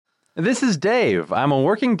This is Dave. I'm a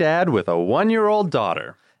working dad with a 1-year-old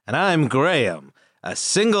daughter. And I'm Graham, a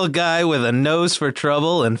single guy with a nose for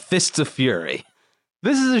trouble and fists of fury.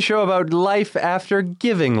 This is a show about life after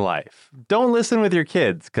giving life. Don't listen with your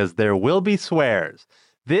kids, because there will be swears.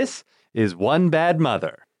 This is One Bad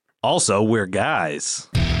Mother. Also, we're guys.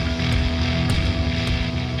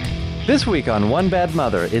 This week on One Bad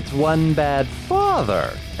Mother, it's One Bad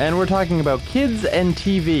Father. And we're talking about kids and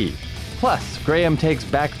TV. Plus, Graham takes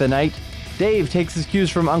back the night, Dave takes his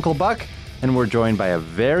cues from Uncle Buck, and we're joined by a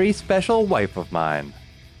very special wife of mine.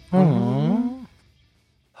 Aww.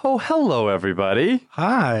 Oh, hello, everybody.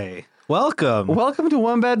 Hi. Welcome. Welcome to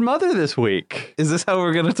One Bad Mother this week. Is this how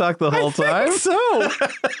we're going to talk the whole time?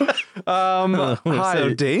 We're Hi.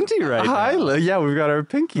 So dainty right Hi, now. yeah, we've got our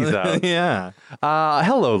pinkies out. Yeah.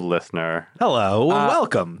 Hello, listener. Hello. Well,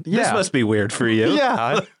 welcome. yeah. This must be weird for you.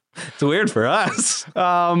 Yeah. It's weird for us.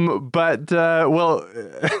 But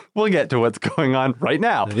we'll get to what's going on right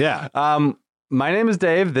now. Yeah. My name is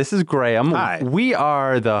Dave. This is Graham. Hi. We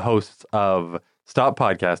are the hosts of Stop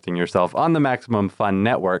Podcasting Yourself on the Maximum Fun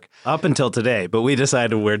Network. Up until today, but we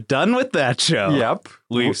decided we're done with that show. Yep.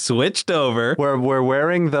 We've switched over. We're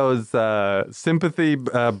wearing those sympathy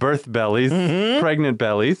birth bellies, pregnant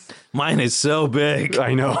bellies. Mine is so big.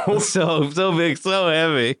 I know. So big, so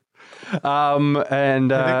heavy.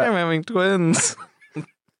 And I think I'm having twins.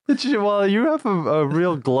 well, you have a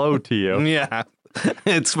real glow to you. Yeah.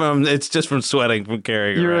 It's just from sweating from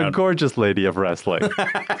carrying You're around. a gorgeous lady of wrestling.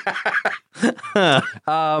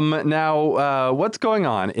 Now, what's going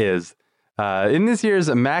on is in this year's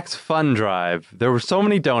Max Fun Drive, there were so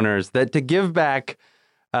many donors that to give back,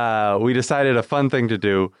 we decided a fun thing to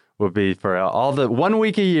do would be for all the 1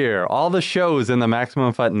 week a year, all the shows in the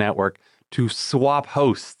Maximum Fun Network to swap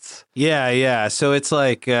hosts. Yeah. So it's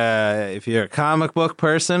like if you're a comic book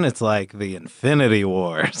person, it's like the Infinity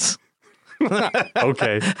Wars.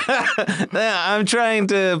 Okay. Yeah, I'm trying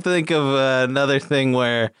to think of another thing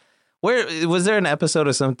where was there an episode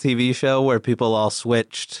of some TV show where people all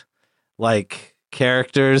switched like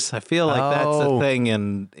characters? I feel like that's a thing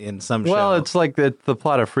in some shows. Well, it's like the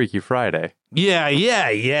plot of Freaky Friday.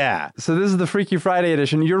 Yeah. So this is the Freaky Friday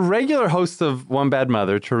edition. Your regular hosts of One Bad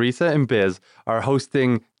Mother, Teresa and Biz, are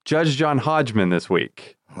hosting Judge John Hodgman this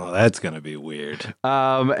week. Well, that's going to be weird.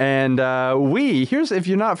 Here's, if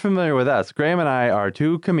you're not familiar with us, Graham and I are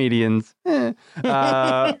two comedians. When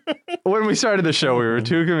we started the show, we were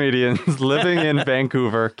two comedians living in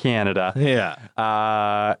Vancouver, Canada. Yeah.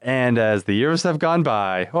 And as the years have gone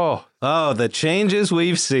by, the changes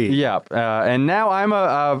we've seen. Yep. And now I'm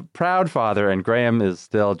a proud father, and Graham is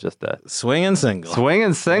still just a swinging single.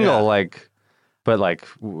 Yeah. But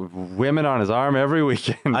women on his arm every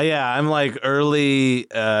weekend. I'm like early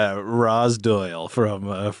Roz Doyle from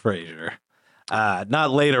Frasier. Not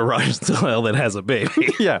later Roz Doyle that has a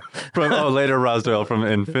baby. Yeah. Later Roz Doyle from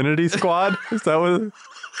Infinity Squad. Is that what...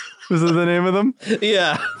 Was it the name of them?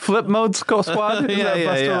 Yeah. Flip Mode Squad?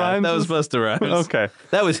 Busta Rhymes? That was Busta Rhymes. Okay.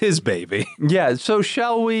 That was his baby. Yeah. So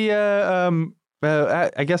shall we, I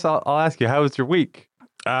guess I'll ask you, how was your week?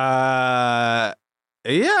 Yeah,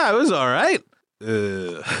 it was all right.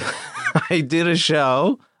 I did a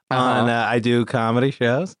show on, I do comedy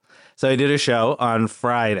shows. So I did a show on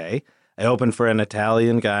Friday. I opened for an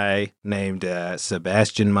Italian guy named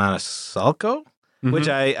Sebastian Maniscalco, which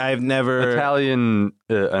I've never... an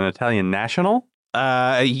Italian national?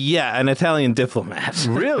 An Italian diplomat.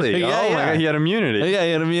 Really? Yeah, my God, he had immunity. Yeah, he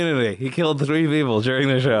had immunity. He killed 3 people during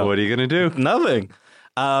the show. What are you going to do? Nothing.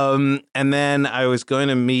 And then I was going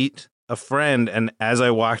to meet a friend, and as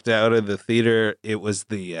I walked out of the theater, it was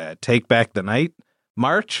the Take Back the Night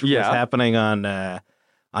march. Yeah. Was happening on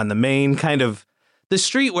the main kind of the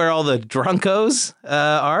street where all the drunkos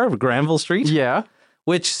are, Granville Street. Yeah.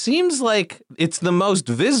 Which seems like it's the most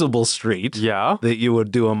visible street. Yeah. That you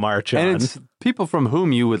would do a march on. And it's people from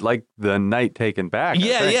whom you would like the night taken back.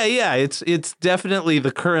 Yeah. It's definitely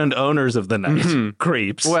the current owners of the night.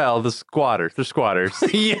 Creeps. Well, the squatters. They're squatters.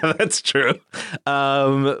 Yeah, that's true.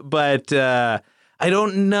 But I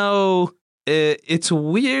don't know. It's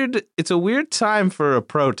weird. It's a weird time for a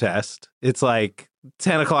protest. It's like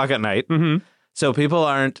 10 o'clock at night. Mm-hmm. So people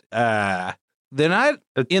aren't... they're not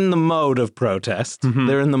in the mode of protest. Mm-hmm.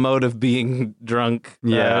 They're in the mode of being drunk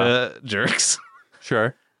jerks.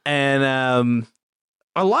 Sure. And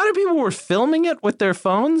a lot of people were filming it with their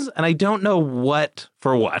phones, and I don't know what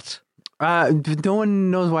for what. No one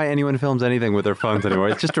knows why anyone films anything with their phones anymore.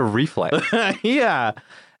 It's just a reflex. Yeah.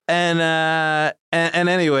 And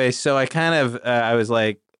anyway, so I kind of, I was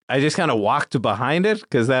like, I just kind of walked behind it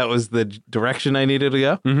because that was the direction I needed to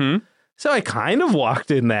go. Mm-hmm. So I kind of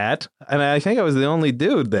walked in that, and I think I was the only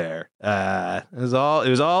dude there. It was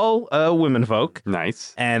all women folk,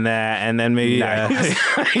 Nice. and then maybe Nice.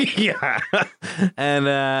 yeah,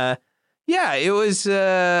 and it was.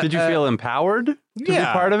 Did you feel empowered to be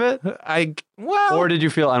part of it? Or did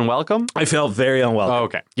you feel unwelcome? I felt very unwelcome. Oh,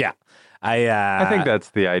 okay. Yeah, I think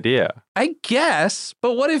that's the idea. I guess,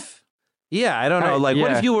 but what if? Yeah, I don't know. What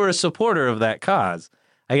if you were a supporter of that cause?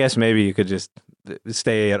 I guess maybe you could just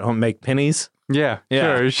stay at home, make pennies. Yeah.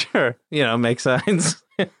 Sure. Make signs.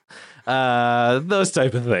 Those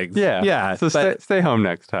type of things. Yeah. So stay home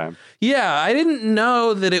next time. Yeah, I didn't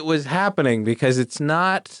know that it was happening because it's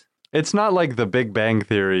not. It's not like the Big Bang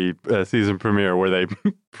Theory season premiere where they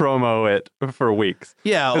promo it for weeks.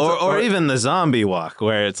 Yeah, or even the zombie walk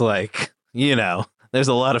where it's like, there's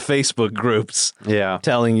a lot of Facebook groups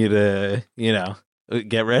telling you to,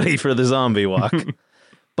 get ready for the zombie walk.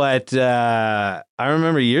 But I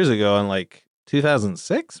remember years ago in like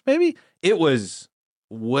 2006, maybe, it was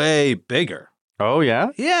way bigger. Oh,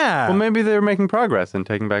 yeah? Yeah. Well, maybe they're making progress in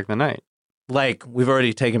taking back the night. Like, we've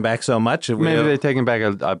already taken back so much. Maybe they've taken back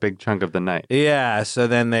a big chunk of the night. Yeah, so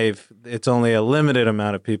then it's only a limited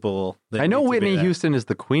amount of people. I know Whitney Houston is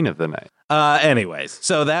the queen of the night. Anyways,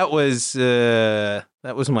 so that was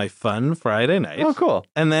my fun Friday night. Oh, cool.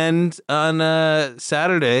 And then on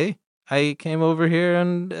Saturday, I came over here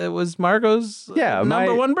and it was Margot's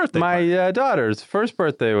number one birthday. My daughter's first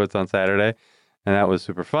birthday was on Saturday, and that was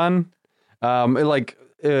super fun.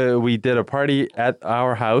 We did a party at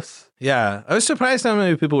our house. Yeah. I was surprised how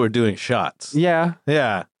many people were doing shots. Yeah.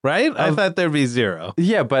 Yeah. Right? I thought there'd be zero.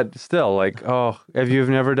 Yeah, but still, if you've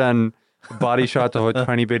never done body shots of a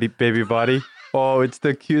tiny baby body, it's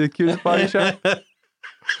the cutest body shot.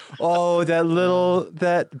 Oh,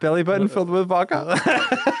 that belly button filled with vodka.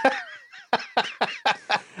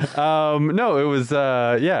 No, it was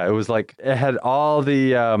it was like it had all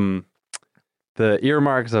the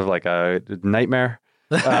earmarks of like a nightmare.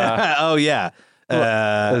 Oh yeah.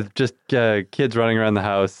 Just kids running around the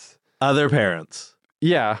house. Other parents.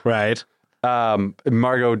 Yeah. Right.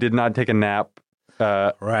 Margot did not take a nap.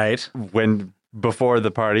 Right. Before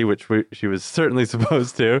the party, which she was certainly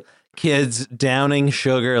supposed to. Kids downing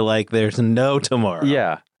sugar like there's no tomorrow.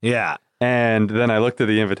 Yeah. Yeah. And then I looked at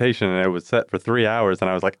the invitation and it was set for 3 hours. And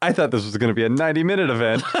I was like, I thought this was going to be a 90-minute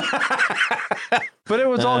event. But it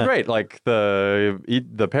was all great. Like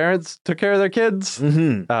the parents took care of their kids.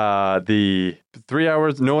 Mm-hmm. The 3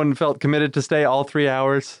 hours, no one felt committed to stay all 3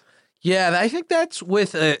 hours. Yeah, I think that's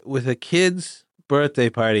with a kid's birthday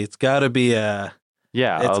party. It's got to be a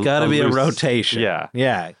rotation. Yeah,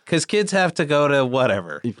 yeah, because kids have to go to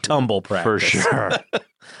whatever tumble practice for sure.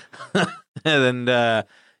 And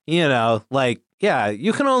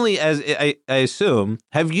you can only, as I assume,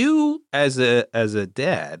 have you as a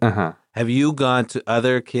dad, have you gone to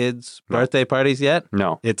other kids' birthday parties yet?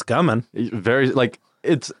 No, it's coming.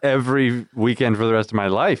 It's every weekend for the rest of my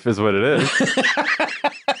life is what it is.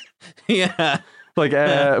 Yeah.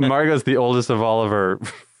 Margot's the oldest of all of her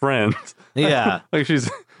friends. Yeah. She's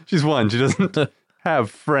one. She doesn't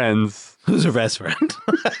have friends. Who's her best friend?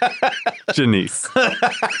 Janice.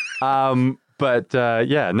 But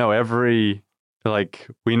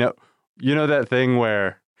we know, that thing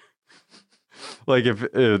where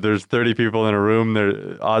if there's 30 people in a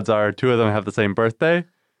room, odds are 2 of them have the same birthday.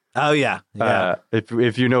 Oh yeah. Yeah.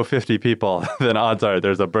 If you know 50 people, then odds are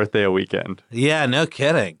there's a birthday a weekend. Yeah, no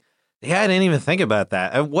kidding. Yeah, I didn't even think about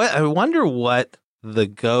that. I wonder what the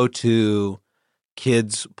go-to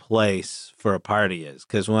kids' place for a party is.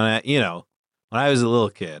 Because when I was a little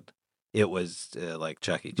kid, it was like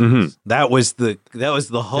Chuck E. Cheese. Mm-hmm. That was the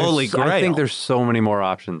holy grail. I think there's so many more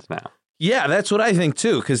options now. Yeah, that's what I think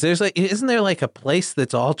too. Because isn't there like a place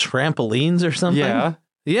that's all trampolines or something? Yeah,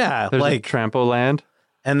 yeah, there's like Trampoland.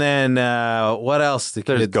 And then what else?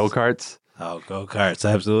 There's go-karts. Oh,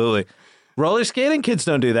 go-karts, absolutely. Roller skating? Kids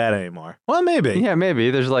don't do that anymore. Well, maybe. Yeah,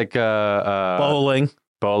 maybe. There's like bowling.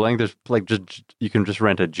 There's you can just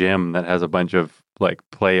rent a gym that has a bunch of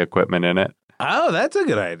play equipment in it. Oh, that's a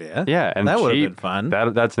good idea. Yeah, and that would have been fun.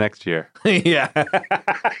 That's next year. Yeah.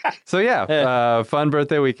 So yeah, fun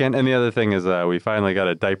birthday weekend. And the other thing is we finally got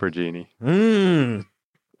a diaper genie.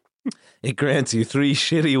 It grants you 3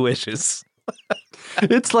 shitty wishes.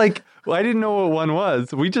 It's I didn't know what one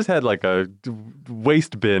was. We just had a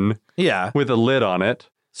waste bin. Yeah. With a lid on it.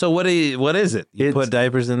 So what is it? You put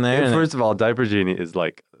diapers in there? First of all, diaper genie is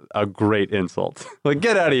a great insult.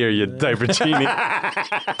 Get out of here, you diaper genie.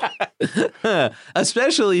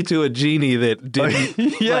 Especially to a genie that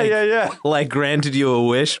didn't granted you a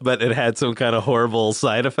wish, but it had some kind of horrible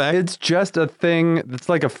side effect. It's just a thing that's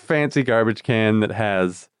like a fancy garbage can that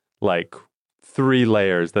has like 3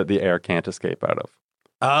 layers that the air can't escape out of.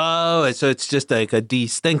 Oh, so it's just like a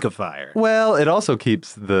destinkifier. Well, it also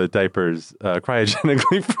keeps the diapers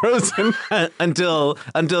cryogenically frozen until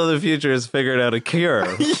the future has figured out a cure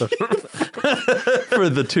for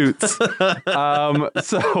the toots.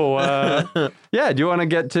 Yeah, do you want to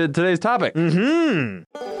get to today's topic? Mm-hmm.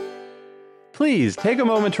 Please take a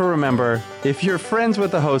moment to remember, if you're friends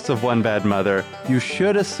with the hosts of One Bad Mother, you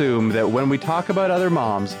should assume that when we talk about other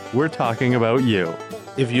moms, we're talking about you.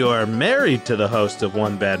 If you are married to the host of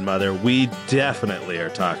One Bad Mother, we definitely are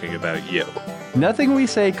talking about you. Nothing we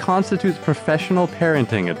say constitutes professional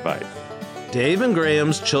parenting advice. Dave and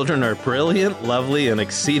Graham's children are brilliant, lovely, and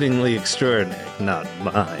exceedingly extraordinary. Not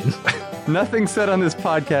mine. Nothing said on this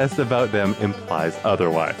podcast about them implies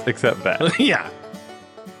otherwise, except that. Yeah.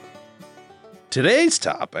 Today's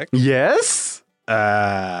topic. Yes?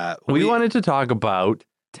 We wanted to talk about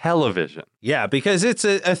television. Yeah, because it's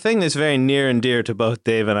a thing that's very near and dear to both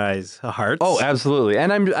Dave and I's hearts. Oh, absolutely.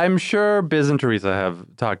 And I'm sure Biz and Teresa have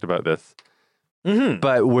talked about this. Mm-hmm.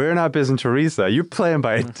 But we're not Biz and Teresa. You're playing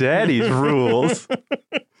by Daddy's rules.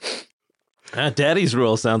 Daddy's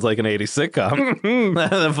Rule sounds like an 80s sitcom.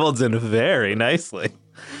 That folds in very nicely.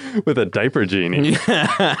 With a diaper genie.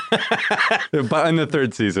 Yeah. But in the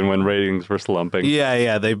 3rd season when ratings were slumping.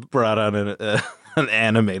 Yeah, they brought on an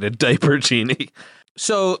animated diaper genie.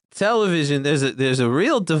 So television, there's a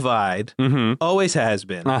real divide, always has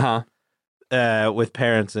been, with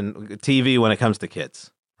parents and TV when it comes to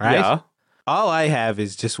kids, right? Yeah. All I have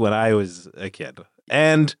is just when I was a kid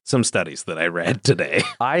and some studies that I read today.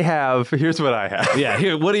 Here's what I have. Yeah,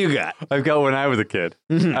 here, what do you got? I've got when I was a kid.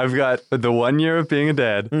 Mm-hmm. I've got the 1 year of being a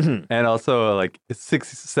dad and also like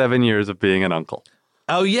 6-7 years of being an uncle.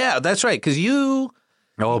 Oh, yeah, that's right, because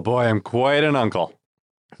Oh, boy, I'm quite an uncle.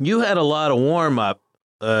 You had a lot of warm-up,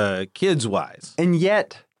 kids-wise. And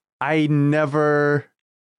yet, I never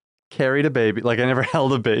carried a baby. Like, I never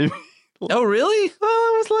held a baby. Oh, really? Well,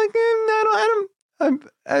 I was like,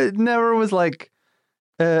 it never was like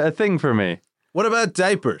a thing for me. What about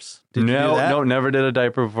diapers? Did you do that? No, never did a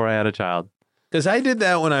diaper before I had a child. Because I did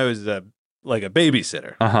that when I was like a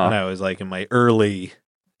babysitter. When I was like in the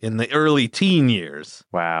early teen years.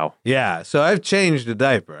 Wow. Yeah, so I've changed a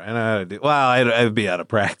diaper. I know how to do. Well, I'd be out of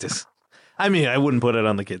practice. I mean, I wouldn't put it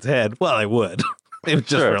on the kid's head. Well, I would. It was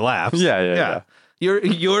just for laughs. Yeah.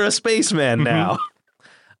 You're a spaceman now.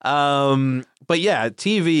 But yeah,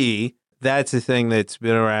 TV, that's a thing that's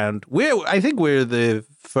been around. I think we're the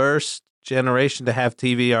first generation to have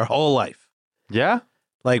TV our whole life. Yeah?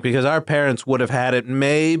 Like, because our parents would have had it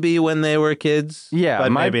maybe when they were kids. Yeah.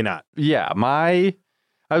 But maybe not. Yeah. I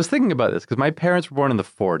was thinking about this because my parents were born in the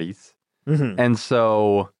 40s. Mm-hmm. And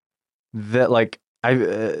so that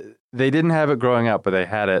they didn't have it growing up, but they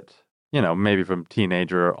had it, maybe from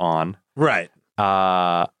teenager on. Right.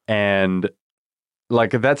 And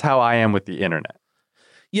like, that's how I am with the internet.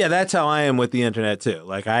 Yeah, that's how I am with the internet, too.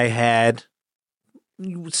 Like, I had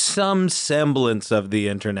some semblance of the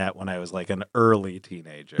internet when I was like an early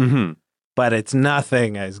teenager. Mm-hmm. But it's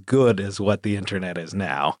nothing as good as what the internet is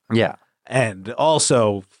now. Yeah. And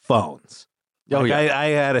also phones. Oh, yeah. I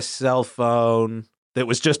had a cell phone that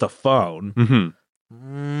was just a phone.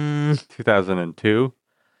 Mm-hmm. 2002?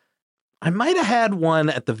 I might have had one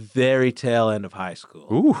at the very tail end of high school.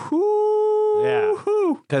 Ooh. Yeah,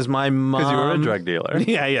 because my mom. Because you were a drug dealer.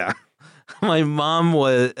 Yeah. My mom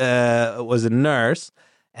was a nurse,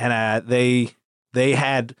 and they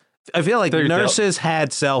had. I feel like nurses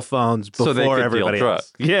had cell phones before so they could everybody deal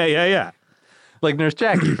else. Drugs. Yeah. Like Nurse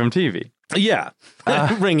Jackie from TV. Yeah,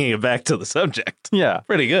 bringing it back to the subject. Yeah,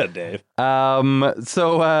 pretty good, Dave. Growing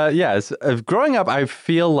up, I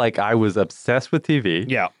feel like I was obsessed with TV.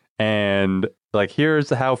 Yeah, and like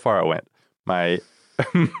here's how far it went. My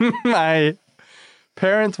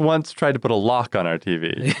parents once tried to put a lock on our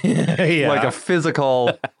TV. Yeah. Like a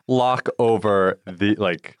physical lock over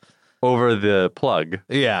the plug.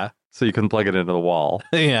 Yeah. So you couldn't plug it into the wall.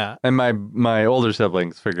 Yeah. And my older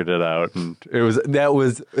siblings figured it out, and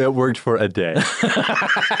it worked for a day.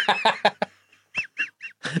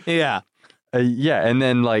 Yeah. And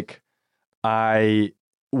then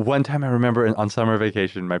one time I remember on summer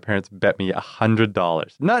vacation, my parents bet me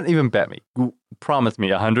 $100. Not even bet me, promised me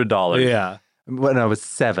 $100. Yeah. When I was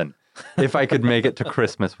 7, if I could make it to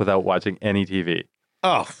Christmas without watching any TV.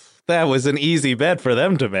 Oh, that was an easy bet for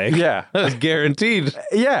them to make. Yeah. That was guaranteed.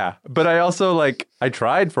 Yeah. But I also I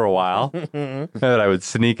tried for a while that I would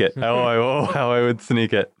sneak it. How I would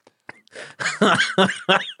sneak it.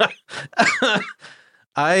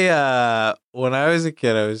 When I was a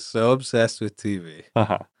kid, I was so obsessed with TV.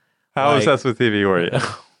 Uh-huh. How obsessed with TV were you?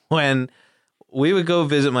 we would go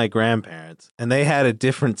visit my grandparents, and they had a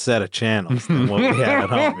different set of channels than what we had at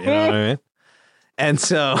home. You know what I mean? And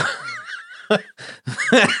so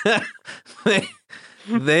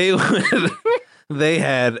they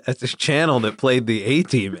had a channel that played the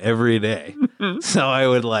A-Team every day. So I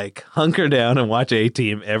would like hunker down and watch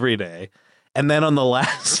A-Team every day. And then on the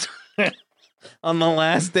last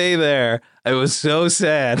day there, I was so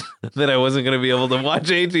sad that I wasn't going to be able to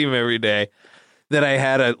watch A-Team every day that I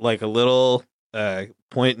had a little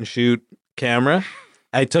point and shoot camera.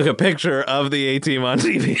 I took a picture of the A-Team on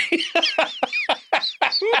TV.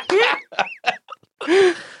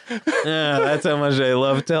 Yeah, that's how much I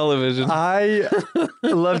love television. I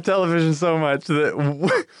love television so much that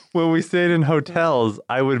when we stayed in hotels,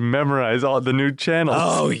 I would memorize all the new channels.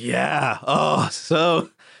 Oh, yeah. Oh, so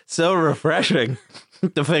refreshing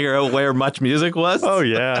to figure out where Much Music was. Oh,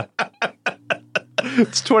 yeah.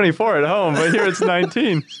 It's 24 at home, but here it's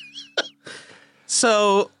 19.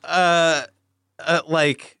 So,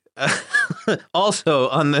 also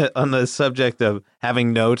on the subject of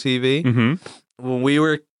having no TV,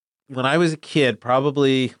 when I was a kid,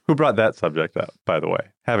 probably... Who brought that subject up, by the way?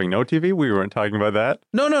 Having no TV? We weren't talking about that?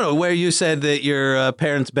 No. Where you said that your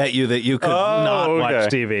parents bet you that you could not watch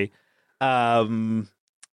TV. When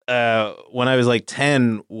I was like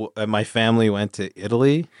 10, my family went to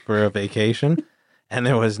Italy for a vacation. And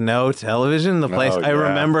there was no television in the place. I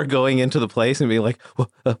remember going into the place and being like,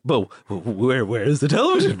 where is the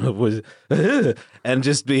television? And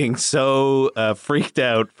just being so freaked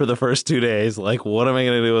out for the first 2 days. Like, what am I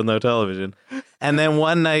going to do with no television? And then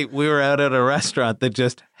one night we were out at a restaurant that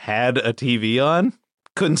just had a TV on.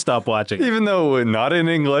 Couldn't stop watching. Even though not in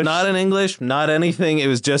English. Not in English, not anything. It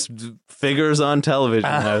was just figures on television.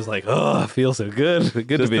 And I was like, oh, it feels so good. Good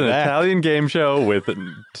just to be an back. Italian game show with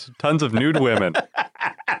tons of nude women.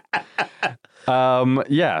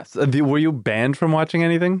 Yes. Were you banned from watching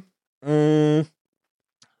anything? No.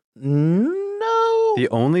 The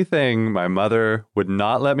only thing my mother would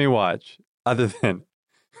not let me watch, other than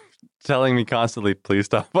telling me constantly, please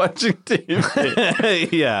stop watching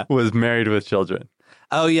TV, yeah, was Married with Children.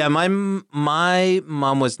 Oh yeah, my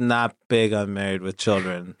mom was not big on Married with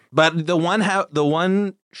Children, but the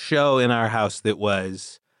one show in our house that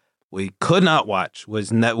we could not watch was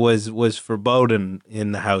verboten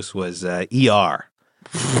in the house was ER.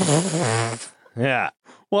 Yeah.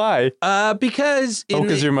 Why? Because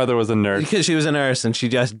your mother was a nurse. Because she was a nurse and she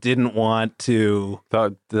just didn't want to.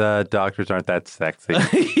 The doctors aren't that sexy.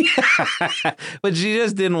 Yeah. But she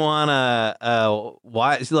just didn't want to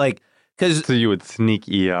watch So you would sneak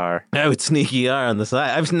ER. I would sneak ER on the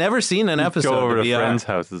side. I've never seen an episode. Go over of to ER. friends'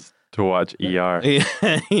 houses to watch ER.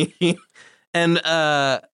 And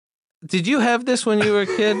did you have this when you were a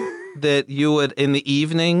kid that you would in the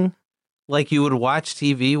evening, like you would watch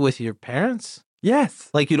TV with your parents? Yes.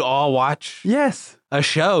 Like you'd all watch a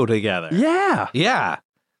show together. Yeah. Yeah.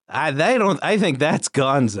 I think that's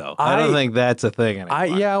gonzo. I don't think that's a thing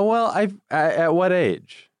anymore. At what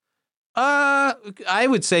age? I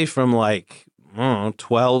would say from like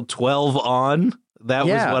 12 on. That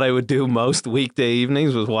was what I would do most weekday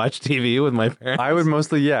evenings was watch TV with my parents. I would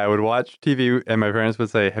I would watch TV and my parents would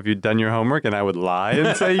say, have you done your homework? And I would lie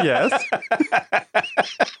and say yes.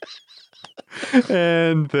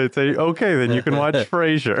 And they'd say, okay, then you can watch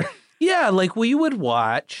Frasier. Yeah, like we would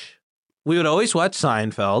always watch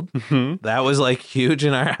Seinfeld. Mm-hmm. That was like huge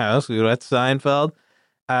in our house. We would watch Seinfeld.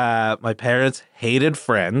 My parents hated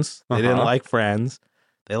Friends. They didn't like Friends.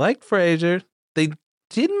 They liked Frasier. They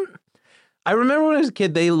didn't. I remember when I was a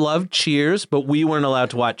kid, they loved Cheers, but we weren't allowed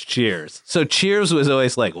to watch Cheers. So Cheers was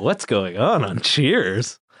always like, what's going on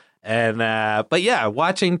Cheers? And, but yeah,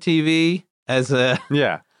 watching TV as a...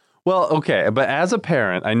 Yeah. Well, okay. But as a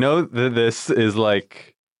parent, I know that this is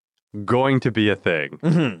like going to be a thing.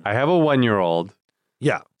 Mm-hmm. I have a 1-year-old.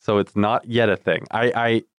 Yeah. So it's not yet a thing.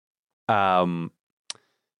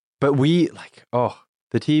 But we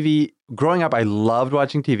the TV, growing up, I loved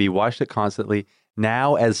watching TV, watched it constantly.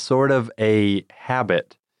 Now as sort of a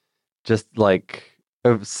habit, just like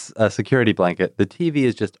a security blanket, the TV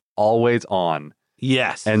is just always on.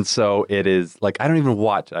 Yes. And so it is like, I don't even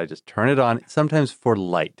watch it. I just turn it on, sometimes for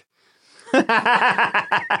light.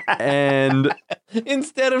 And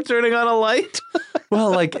instead of turning on a light?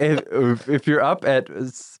 Well, like if you're up at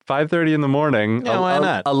 5:30 in the morning, why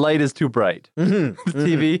not? A light is too bright. Mm-hmm. The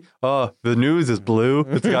TV, the news is blue.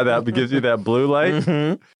 It's got that, it gives you that blue light.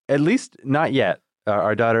 Mm-hmm. At least not yet.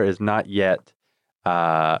 Our daughter is not yet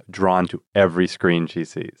drawn to every screen she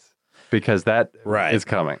sees because that is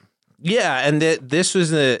coming. Yeah, and this was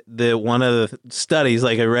the one of the studies.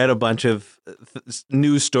 Like I read a bunch of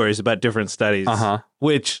news stories about different studies,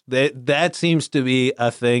 which that seems to be a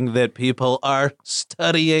thing that people are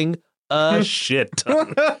studying a shit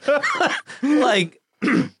ton. Like,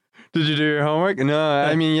 did you do your homework? No,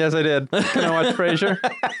 I mean, yes, I did. Can I watch Frasier?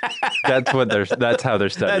 That's how they're studying. That's how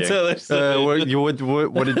they're studying.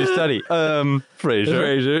 What did you study? Frasier.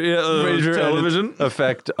 Frasier television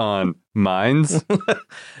effect on minds.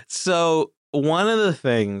 So one of the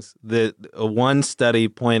things that one study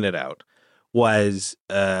pointed out was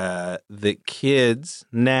that kids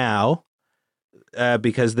now,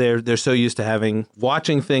 because they're so used to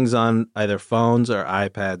watching things on either phones or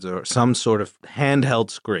iPads or some sort of handheld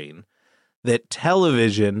screen, that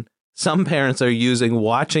television, some parents are using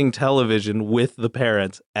watching television with the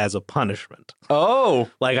parents as a punishment. Oh,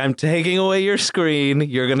 like, I'm taking away your screen.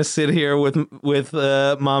 You're gonna sit here with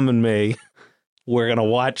mom and me. We're gonna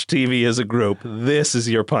watch TV as a group. This is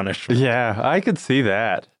your punishment. Yeah, I could see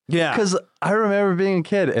that. Yeah, because I remember being a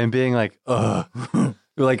kid and being like, ugh.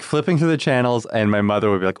 Like flipping through the channels, and my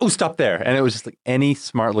mother would be like, "Oh, stop there!" And it was just like any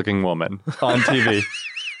smart-looking woman on TV.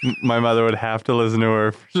 My mother would have to listen to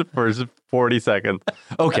her for 40 seconds.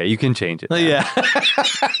 Okay, you can change it now. Yeah,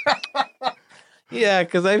 yeah.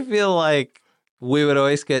 Because I feel like we would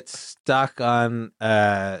always get stuck on.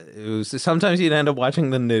 Sometimes you'd end up watching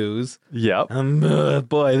the news. Yep.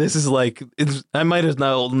 Boy, this is like I might as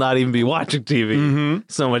well not even be watching TV. Mm-hmm.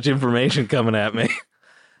 So much information coming at me.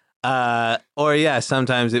 Or yeah,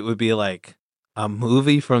 sometimes it would be like a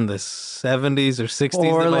movie from the 70s or 60s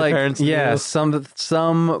or that my like, parents knew. Yeah,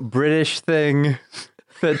 some British thing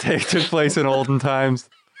that took place in olden times.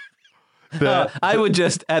 I would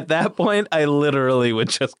just, at that point, I literally would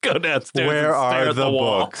just go downstairs Where and stare are at the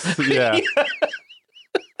wall. books? Yeah.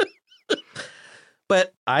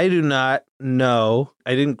 But I do not know.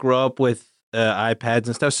 I didn't grow up with iPads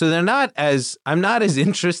and stuff, so I'm not as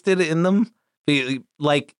interested in them.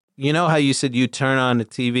 Like, you know how you said you turn on the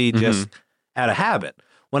TV just out of habit?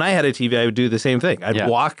 When I had a TV, I would do the same thing. I'd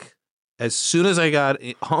walk as soon as I got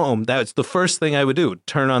home. That's the first thing I would do,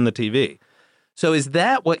 turn on the TV. So is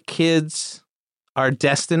that what kids are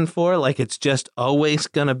destined for? Like, it's just always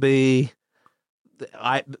going to be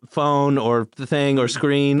phone or the thing or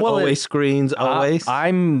screen, screens, always?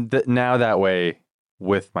 I'm now that way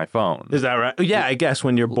with my phone. Is that right? Yeah, I guess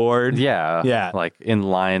when you're bored. Yeah. Like in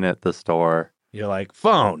line at the store. You're like,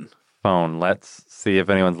 phone. Let's see if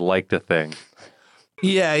anyone's liked a thing.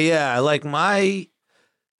 Yeah. Like my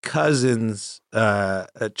cousin's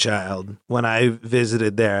a child, when I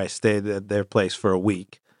visited there, I stayed at their place for a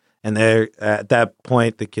week. And at that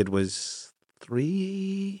point, the kid was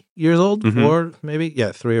 3 years old, 4 maybe.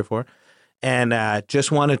 Yeah, 3 or 4. And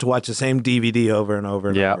just wanted to watch the same DVD over and over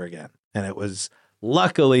and over again. And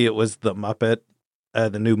luckily it was the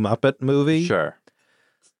new Muppet movie. Sure.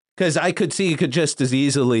 Because I could see it could just as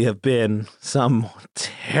easily have been some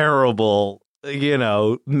terrible,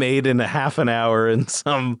 made in a half an hour in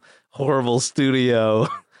some horrible studio.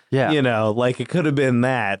 Yeah. Like it could have been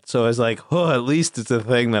that. So I was like, at least it's a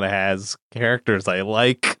thing that has characters I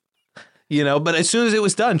like. But as soon as it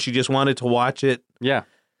was done, she just wanted to watch it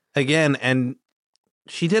again. And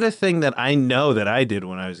she did a thing that I know that I did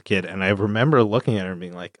when I was a kid. And I remember looking at her and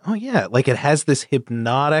being like, oh, yeah, like it has this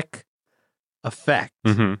hypnotic effect,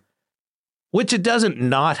 which it doesn't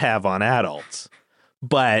not have on adults,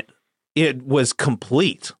 but it was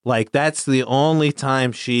complete. Like that's the only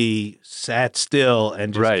time she sat still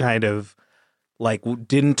and just kind of like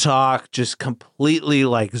didn't talk, just completely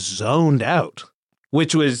like zoned out,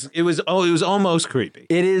 which it was almost creepy.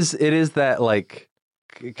 It is that like,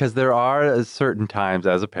 because there are certain times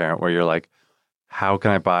as a parent where you're like, how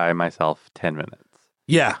can I buy myself 10 minutes?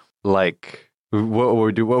 Yeah. Like what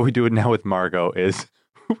we do now with Margot is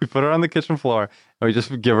we put her on the kitchen floor and we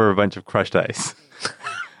just give her a bunch of crushed ice.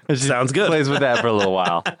 And she sounds good. Plays with that for a little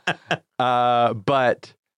while.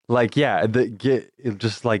 But like,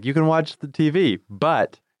 just like you can watch the TV,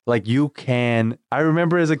 but like you can, I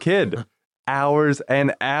remember as a kid, hours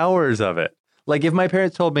and hours of it. Like if my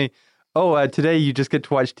parents told me, today you just get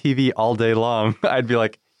to watch TV all day long, I'd be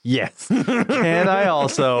like, yes. Can I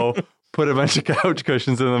also put a bunch of couch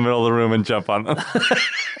cushions in the middle of the room and jump on them?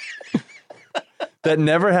 That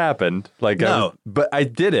never happened. Like, no. But I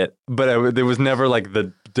did it. But there was never like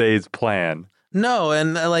the day's plan. No,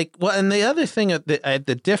 and and the other thing,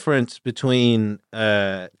 the difference between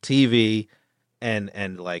TV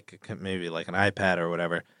and like maybe like an iPad or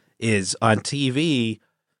whatever is on TV.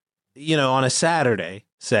 On a Saturday,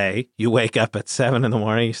 say you wake up at 7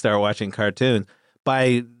 a.m, you start watching cartoons.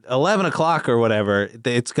 By 11 o'clock or whatever,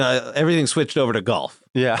 everything's switched over to golf.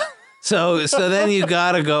 Yeah. So then you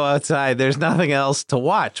got to go outside. There's nothing else to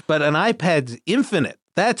watch. But an iPad's infinite.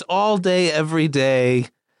 That's all day, every day,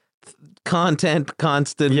 content,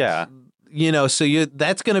 constant. Yeah. So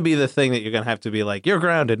that's going to be the thing that you're going to have to be like, you're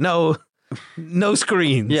grounded. No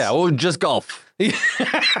screens. Yeah, well, just golf. And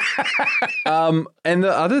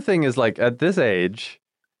the other thing is, like, at this age,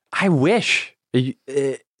 I wish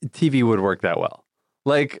TV would work that well.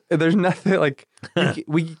 Like, there's nothing, like,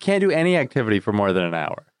 we can't do any activity for more than an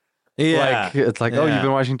hour. Yeah. Like, it's like, oh, you've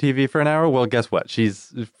been watching TV for an hour? Well, guess what?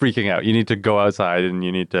 She's freaking out. You need to go outside and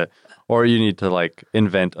you need to like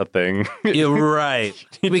invent a thing. You're right.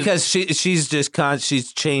 Because she's just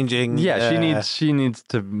she's changing. Yeah, she needs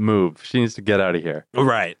to move. She needs to get out of here.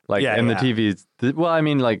 Right. Like, and the TV's, well, I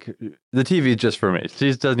mean, like, the TV is just for me. She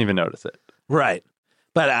just doesn't even notice it. Right.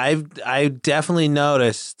 But I've definitely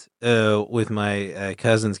noticed with my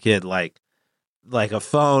cousin's kid, like a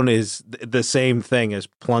phone is the same thing as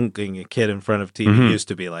plunking a kid in front of TV used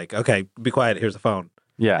to be. Like, okay, be quiet. Here's a phone.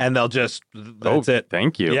 Yeah. And they'll just, that's it.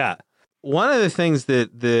 Thank you. Yeah. One of the things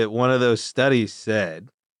that one of those studies said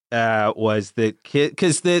was that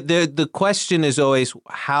because the question is always,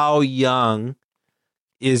 how young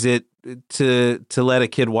is it to let a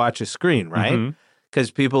kid watch a screen, right?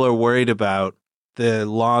 Because people are worried about the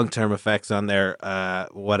long-term effects on their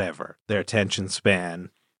their attention span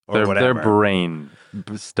or whatever, their brain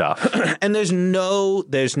stuff. And there's no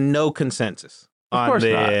consensus on course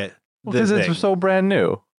not. Because it's so brand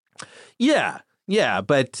new. Yeah,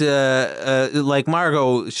 but like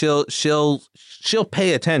Margot, she'll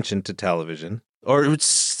pay attention to television or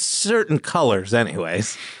certain colors,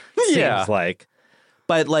 anyways. Seems like,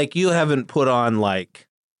 but like you haven't put on like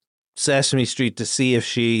Sesame Street to see if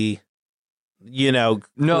she, no,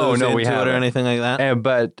 we haven't or anything like that.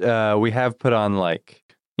 But we have put on like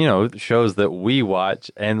shows that we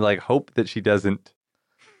watch and like hope that she doesn't,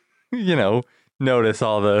 notice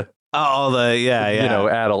all the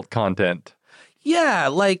adult content. Yeah,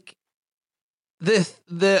 like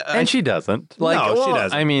and she doesn't. Like, no, she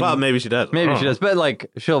doesn't. I mean, well, maybe she does. Maybe she does, but like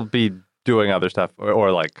she'll be doing other stuff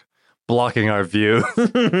or like blocking our view.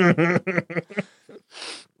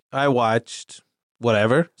 I watched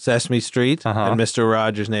Sesame Street and Mr.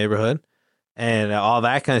 Rogers' Neighborhood and all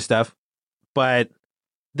that kind of stuff. But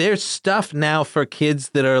there's stuff now for kids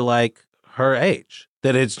that are like her age,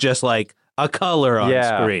 that it's just like a color on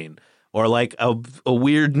screen. Or like a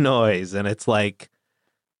weird noise, and it's like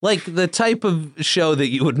the type of show that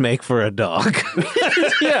you would make for a dog.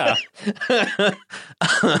 Yeah.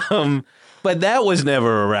 But that was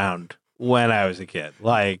never around when I was a kid.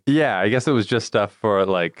 Like, yeah, I guess it was just stuff for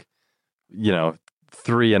like,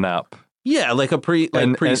 3 and up. Yeah, like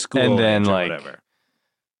preschool, and then like whatever.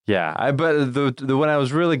 Yeah, but the when I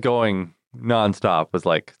was really going nonstop was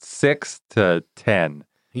like 6 to 10.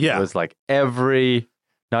 Yeah, it was like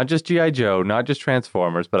not just G.I. Joe, not just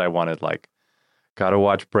Transformers, but I wanted like, gotta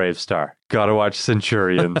watch Brave Star, gotta watch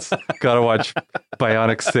Centurions, gotta watch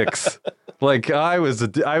Bionic 6. Like I was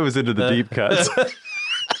into the deep cuts.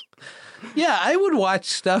 Yeah, I would watch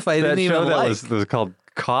stuff I didn't even like. That was called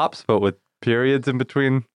Cops, but with periods in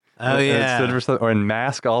between. Oh yeah, or in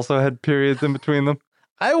Mask also had periods in between them.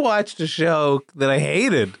 I watched a show that I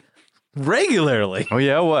hated regularly. Oh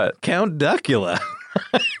yeah, what? Count Duckula.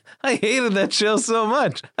 I hated that show so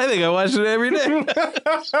much. I think I watched it every day.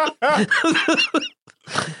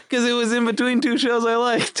 Because it was in between two shows I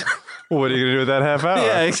liked. What are you going to do with that half hour?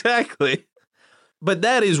 Yeah, exactly. But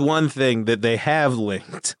that is one thing that they have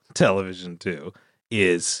linked television to,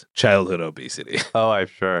 is childhood obesity. Oh, I'm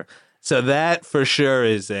sure. So that for sure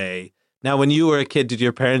is Now, when you were a kid, did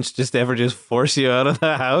your parents just force you out of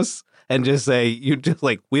the house and just say,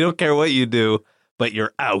 we don't care what you do, but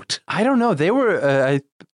you're out? I don't know. They were,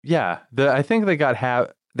 I think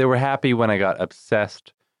they were happy when I got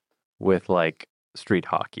obsessed with like street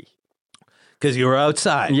hockey. Because you were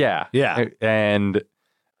outside. Yeah. Yeah. And,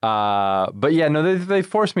 but yeah, no, they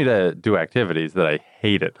forced me to do activities that I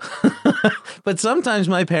hated. But sometimes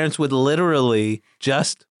my parents would literally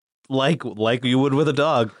just, like you would with a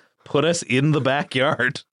dog, put us in the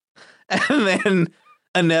backyard. And then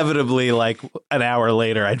inevitably, like an hour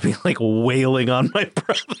later, I'd be like wailing on my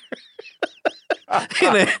brother.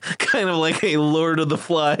 In a kind of like a Lord of the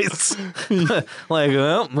Flies. Like,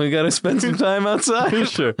 well, we got to spend some time outside.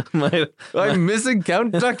 Sure. I'm missing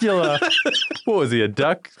Count Duckula. What was he, a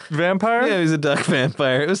duck vampire? Yeah, he was a duck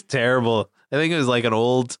vampire. It was terrible. I think it was like an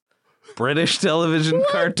old British television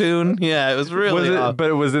cartoon. Yeah, it was really but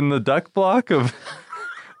it was in the duck block of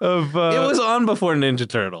it was on before Ninja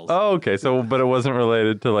Turtles. Oh, okay. So, but it wasn't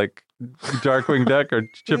related to like Darkwing Duck or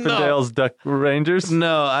Chippendale's Duck Rangers?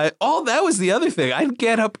 No, that was the other thing. I'd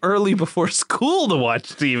get up early before school to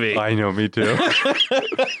watch TV. I know, me too.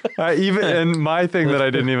 And my thing that I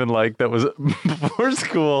didn't even like that was before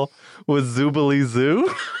school was Zoobilee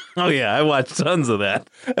Zoo. Oh yeah, I watched tons of that.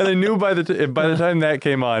 And I knew by the time that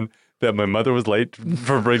came on that my mother was late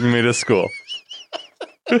for bringing me to school.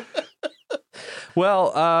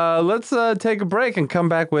 Well, let's take a break and come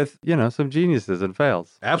back with, some geniuses and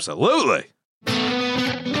fails. Absolutely.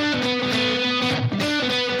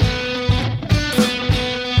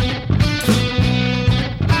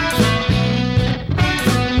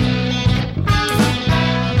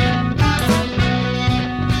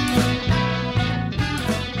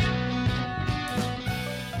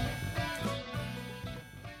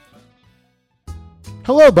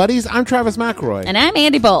 Hello, buddies. I'm Travis McElroy. And I'm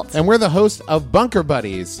Andy Bolt. And we're the hosts of Bunker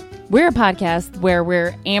Buddies. We're a podcast where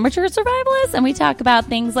we're amateur survivalists and we talk about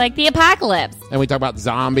things like the apocalypse. And we talk about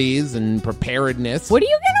zombies and preparedness. What are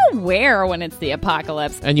you going to wear when it's the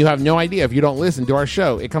apocalypse? And you have no idea if you don't listen to our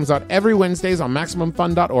show. It comes out every Wednesdays on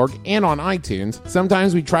MaximumFun.org and on iTunes.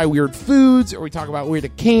 Sometimes we try weird foods, or we talk about where to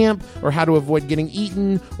camp, or how to avoid getting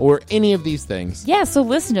eaten, or any of these things. Yeah, so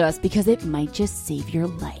listen to us because it might just save your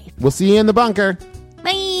life. We'll see you in the bunker.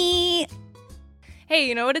 Bye! Hey,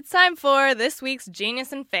 you know what it's time for? This week's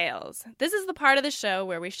Genius and Fails. This is the part of the show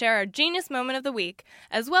where we share our genius moment of the week,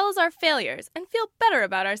 as well as our failures, and feel better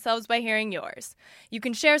about ourselves by hearing yours. You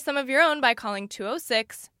can share some of your own by calling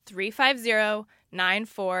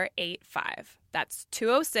 206-350-9485. That's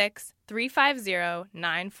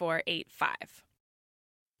 206-350-9485.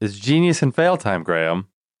 It's genius and fail time, Graham.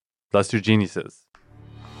 Let's do geniuses.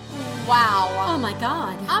 Wow. Oh my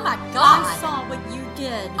God. Oh my God. I saw what you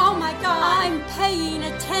did. Oh my God. I'm paying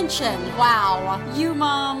attention. Wow. You,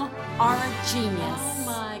 Mom, are a genius. Oh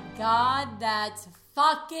my God, that's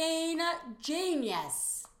fucking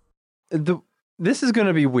genius. This is going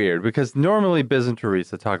to be weird because normally Biz and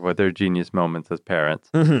Teresa talk about their genius moments as parents.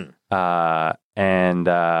 Mm-hmm.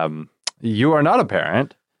 And you are not a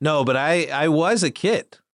parent. No, but I was a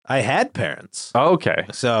kid. I had parents. Okay.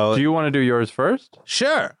 So do you want to do yours first?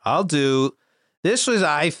 Sure. I'll do. This was,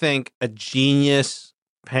 I think, a genius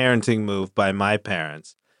parenting move by my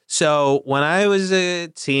parents. So when I was a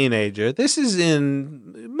teenager, this is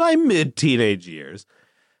in my mid-teenage years,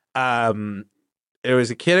 there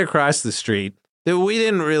was a kid across the street that we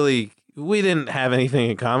didn't have anything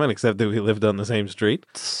in common except that we lived on the same street.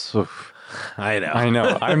 I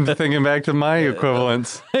know. I'm thinking back to my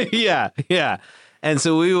equivalents. Yeah. And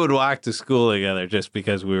so we would walk to school together just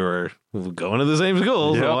because we were going to the same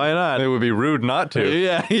school. Yep. So why not? It would be rude not to.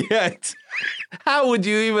 Yeah. How would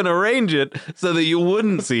you even arrange it so that you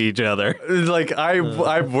wouldn't see each other? Like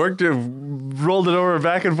I've worked it, rolled it over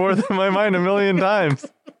back and forth in my mind a million times.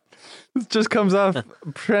 It just comes off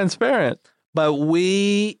transparent. But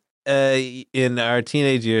we, in our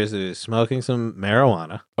teenage years, was smoking some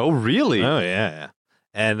marijuana. Oh, really? Oh, yeah.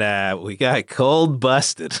 And we got cold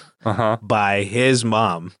busted by his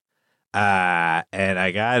mom. And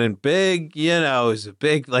I got in big, it was a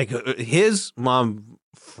big, his mom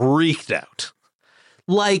freaked out.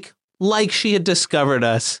 Like she had discovered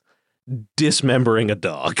us dismembering a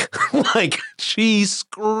dog. She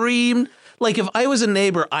screamed. Like, if I was a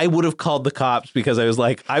neighbor, I would have called the cops because I was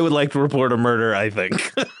like, I would like to report a murder, I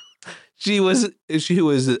think. She was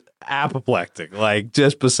apoplectic,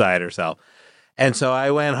 just beside herself. And so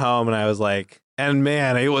I went home and I was like, and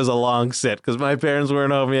man, it was a long sit because my parents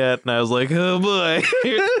weren't home yet. And I was like, oh boy,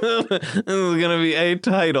 this is going to be a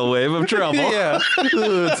tidal wave of trouble. Yeah.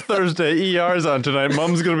 It's Thursday. ER's on tonight.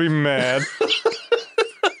 Mom's going to be mad.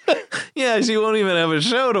 Yeah, she won't even have a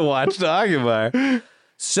show to watch to occupy.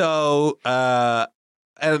 So,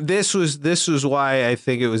 and this was why I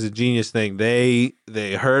think it was a genius thing. They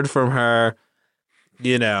heard from her,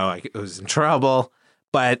 it was in trouble.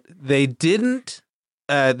 But they didn't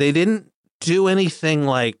do anything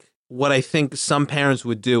like what I think some parents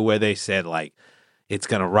would do where they said, it's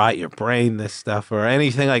going to rot your brain, this stuff, or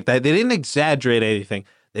anything like that. They didn't exaggerate anything.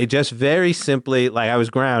 They just very simply, I was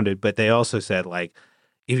grounded, but they also said,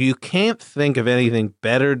 if you can't think of anything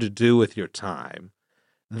better to do with your time,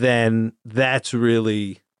 then that's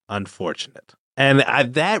really unfortunate. And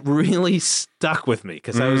that really stuck with me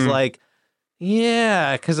because I was like,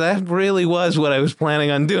 yeah, because that really was what I was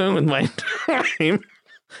planning on doing with my time.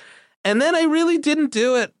 And then I really didn't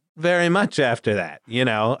do it very much after that.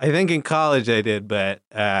 I think in college I did, but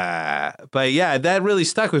yeah, that really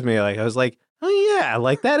stuck with me. I was like, oh yeah,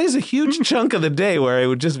 that is a huge chunk of the day where I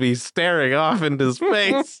would just be staring off into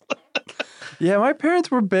space. Yeah, my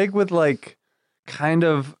parents were big with kind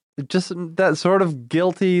of just that sort of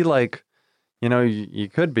guilty, like, you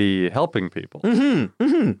could be helping people. Mm-hmm.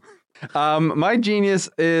 Mm-hmm. My genius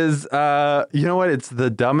is, you know what? It's the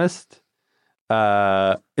dumbest.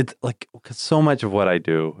 It's like, 'cause so much of what I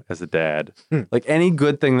do as a dad, like any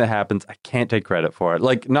good thing that happens, I can't take credit for it.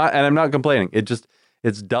 Like and I'm not complaining.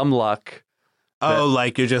 It's dumb luck.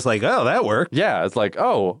 Like you're just like, oh, that worked. Yeah, it's like,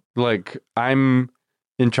 like I'm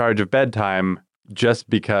in charge of bedtime just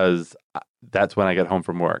because that's when I get home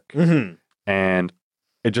from work. Mm-hmm. And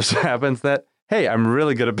it just happens that, hey, I'm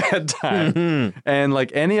really good at bedtime. Mm-hmm. And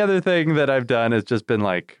like any other thing that I've done has just been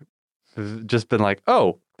like,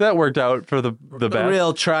 oh, that worked out for the best. A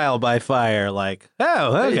real trial by fire, like,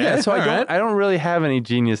 oh, okay. Yeah, so I don't really have any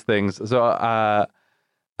genius things. So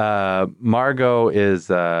Margot is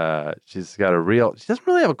she doesn't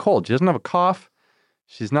really have a cold. She doesn't have a cough.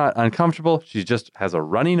 She's not uncomfortable. She just has a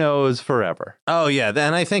runny nose forever. Oh, yeah.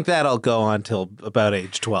 Then I think that'll go on till about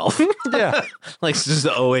age 12. Yeah. Like, just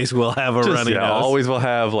always will have a runny nose. Always will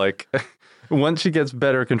have, like, once she gets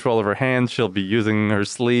better control of her hands, she'll be using her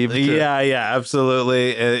sleeve. Yeah, absolutely.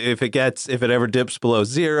 If it ever dips below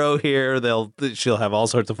 0 here, she'll have all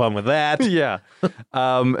sorts of fun with that. Yeah.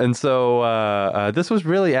 And so this was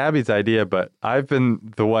really Abby's idea, but I've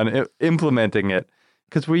been the one implementing it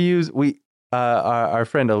because our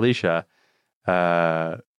friend Alicia,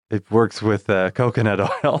 it works with coconut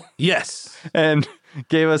oil. Yes. And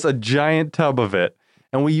gave us a giant tub of it,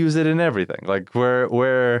 and we use it in everything. Like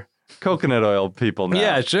we're coconut oil people now.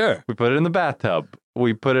 Yeah, sure. We put it in the bathtub.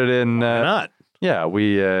 We put it in. Why not? Yeah,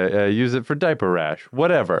 we use it for diaper rash,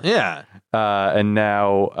 whatever. Yeah. And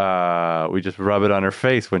now we just rub it on her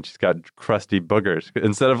face when she's got crusty boogers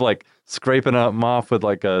instead of like scraping them off with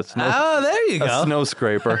like a snow. Oh, there you go. Snow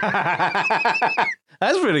scraper.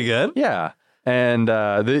 That's pretty good. Yeah. And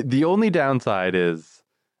the only downside is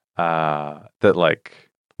that like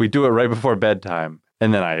we do it right before bedtime,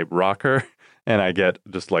 and then I rock her, and I get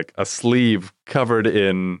just like a sleeve covered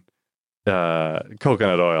in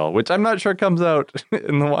coconut oil, which I'm not sure comes out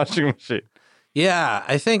in the washing machine. Yeah,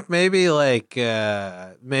 I think maybe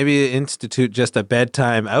institute just a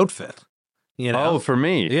bedtime outfit. Oh, for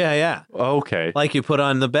me? Yeah. Okay. Like you put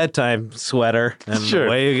on the bedtime sweater and Sure.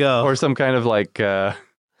 away you go. Or some kind of like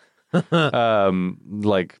like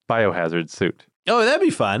biohazard suit. Oh, that'd be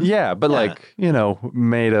fun. Yeah, but like,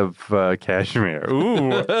 made of cashmere.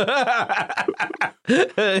 Ooh.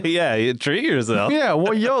 Yeah, you treat yourself. Yeah,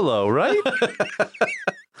 well, YOLO, right?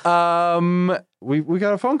 We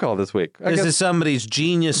got a phone call this week. This is somebody's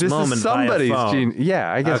genius moment. This is somebody's via phone. genius.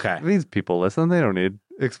 Yeah, I guess these people listen. They don't need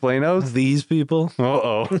explainos. These people?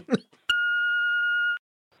 Uh-oh.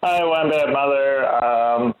 Hi, One Bad Mother.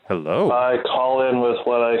 Hello. I call in with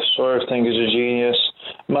what I sort of think is a genius.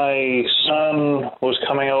 My son was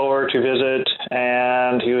coming over to visit,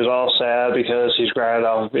 and he was all sad because he's grounded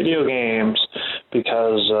off video games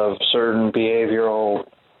because of certain behavioral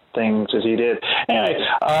things that he did. Anyway,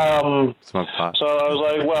 Smoke pot. so I was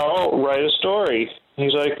like, well, write a story.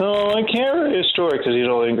 He's like, no, I can't write a story because he's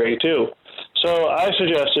only in grade 2. So I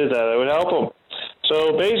suggested that I would help him.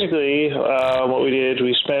 So basically, what we did,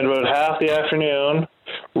 we spent about half the afternoon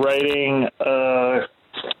writing a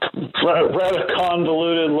rather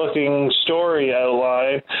convoluted-looking story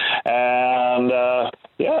outline, and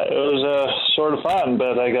it was sort of fun,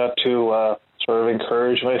 but I got to sort of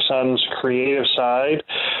encourage my son's creative side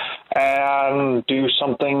and do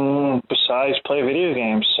something besides play video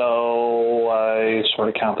games, so I sort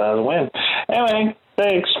of count that as a win. Anyway,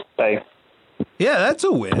 thanks. Bye. Yeah, that's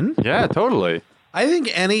a win. Yeah, totally. I think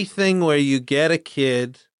anything where you get a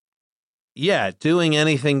kid, doing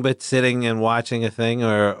anything but sitting and watching a thing,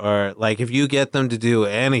 or like if you get them to do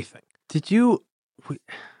anything.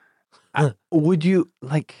 Would you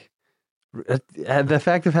like the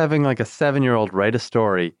fact of having like a 7-year-old write a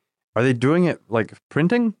story? Are they doing it like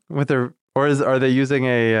printing with their, or are they using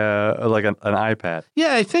an iPad?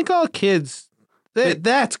 Yeah, I think all kids,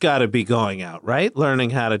 that's got to be going out, right? Learning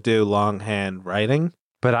how to do longhand writing.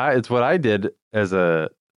 But it's what I did as a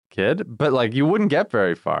kid. But like you wouldn't get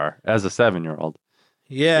very far as a 7-year-old.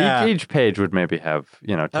 Yeah. Each page would maybe have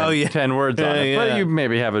 10 words on it, but you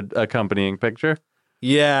maybe have an accompanying picture.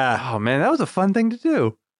 Yeah. Oh man, that was a fun thing to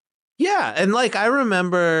do. Yeah, and like I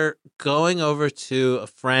remember going over to a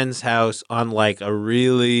friend's house on like a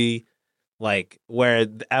really like where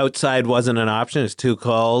outside wasn't an option, it's too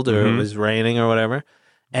cold or it was raining or whatever.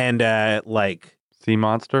 And like sea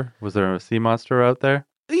monster? Was there a sea monster out there?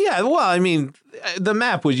 Yeah, well, I mean, the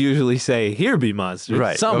map would usually say here be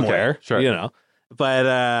monsters somewhere, okay, sure.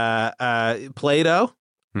 But Play-Doh,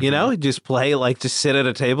 just play, like just sit at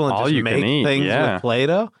a table and All just you make can eat, things yeah. with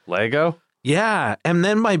Play-Doh. Lego? Yeah. And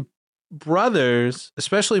then my brothers,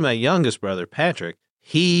 especially my youngest brother, Patrick,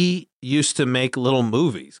 he used to make little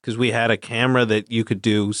movies because we had a camera that you could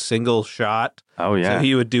do single shot. Oh, yeah. So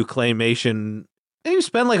he would do claymation. And you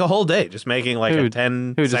spend like a whole day just making like a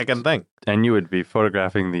 10-second thing. And you would be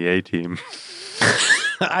photographing the A-team.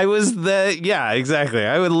 I was yeah, exactly.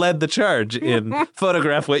 I would lead the charge in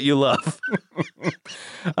photograph what you love.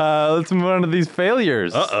 Let's move on to these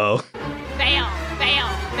failures. Uh-oh. Fail, fail,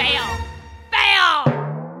 fail, fail!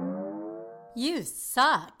 You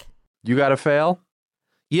suck. You got to fail?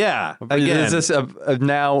 Yeah. Again. Again. Is this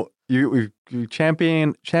now you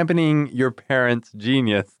championing your parents'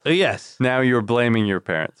 genius? Yes. Now you're blaming your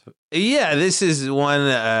parents. Yeah, this is one...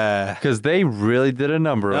 Because they really did a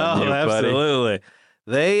number on you, buddy. Absolutely.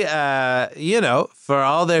 They, for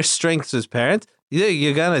all their strengths as parents,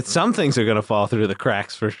 you're gonna... Some things are gonna fall through the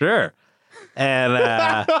cracks for sure. And...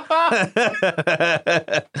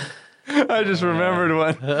 I just remembered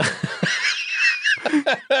one.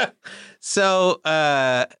 So,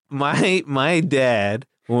 my dad,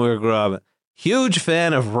 when we were growing up, huge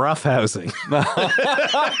fan of roughhousing.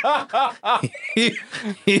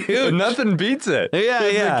 Huge. Nothing beats it.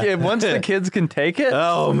 Yeah. Once the kids can take it.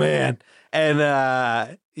 Oh, man. And,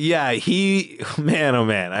 man, oh,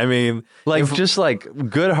 man. I mean, Just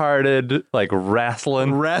good-hearted,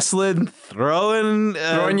 wrestling throwing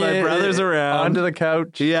my brothers around. onto the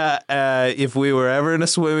couch. Yeah, if we were ever in a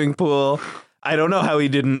swimming pool, I don't know how he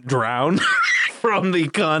didn't drown from the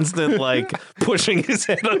constant, pushing his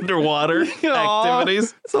head underwater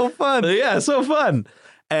activities. So fun. Yeah, so fun.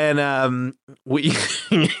 And we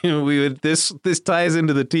would, this ties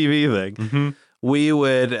into the TV thing. Mm-hmm. We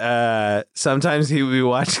would, sometimes he would be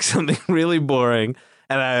watching something really boring,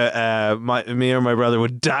 and me or my brother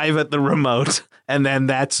would dive at the remote, and then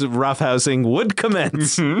that's roughhousing would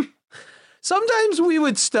commence. Mm-hmm. Sometimes we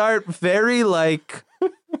would start very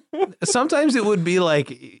sometimes it would be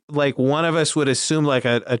like one of us would assume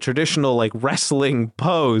a traditional wrestling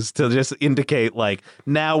pose to just indicate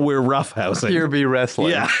now we're roughhousing. Here be wrestling.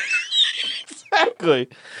 Yeah, exactly.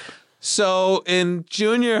 So in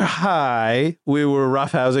junior high, we were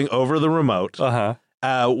roughhousing over the remote,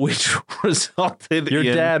 which resulted Your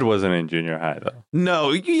in... dad wasn't in junior high, though. No,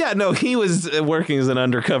 he was working as an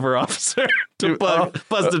undercover officer to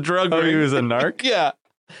bust a drug ring. He was a narc? Yeah.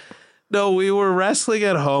 No, we were wrestling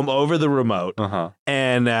at home over the remote,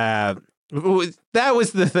 and that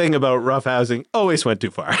was the thing about roughhousing. Always went too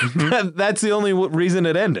far. That's the only reason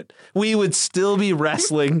it ended. We would still be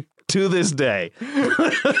wrestling to this day.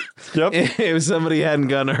 Yep. If somebody hadn't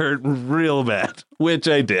gotten hurt real bad, which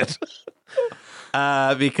I did.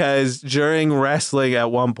 Because during wrestling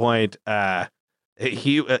at one point,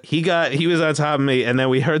 he was on top of me, and then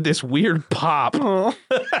we heard this weird pop,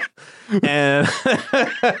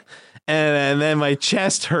 and then my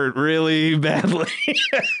chest hurt really badly.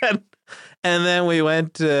 And then we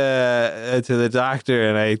went to the doctor,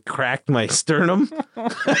 and I cracked my sternum.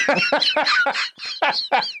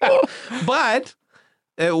 But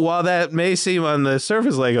while that may seem on the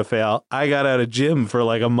surface like a fail, I got out of gym for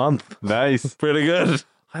a month. Nice. Pretty good.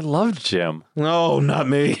 I loved gym. No, not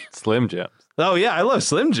me. Slim Jims. Oh, yeah, I love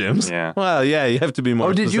Slim Jims. Yeah. Well, yeah, you have to be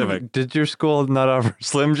more specific. Did your school not offer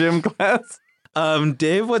Slim Jim class?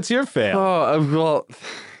 Dave, what's your fail? Oh, well,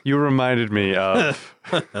 you reminded me of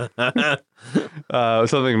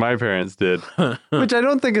something my parents did, which I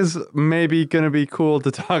don't think is maybe going to be cool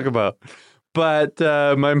to talk about. But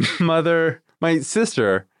my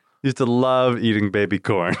sister used to love eating baby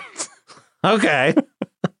corns. Okay.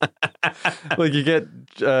 You get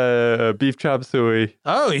beef chop suey.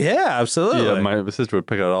 Oh, yeah, absolutely. Yeah, my sister would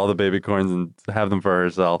pick out all the baby corns and have them for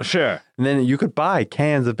herself. Sure. And then you could buy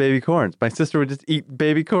cans of baby corns. My sister would just eat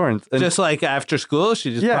baby corns. And just after school,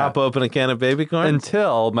 she just pop open a can of baby corn?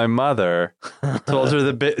 Until my mother told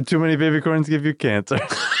her that too many baby corns give you cancer.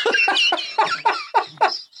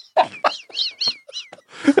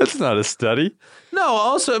 That's not a study. No,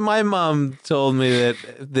 also my mom told me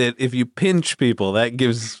that if you pinch people, that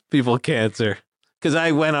gives people cancer. Because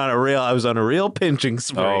I was on a real pinching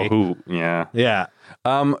spree. Oh, yeah. Yeah.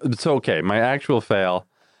 So, okay, my actual fail.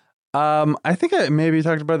 I think I maybe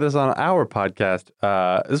talked about this on our podcast.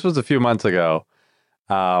 This was a few months ago.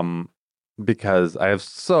 Because I have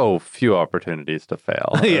so few opportunities to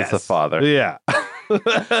fail as a father. Yeah.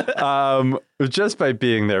 Just by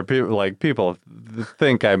being there, people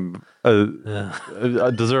think I'm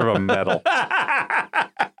deserve a medal.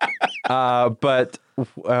 But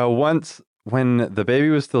once when the baby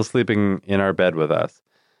was still sleeping in our bed with us,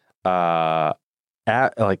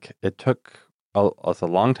 it took us a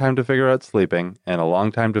long time to figure out sleeping and a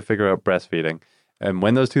long time to figure out breastfeeding. And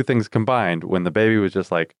when those two things combined, when the baby was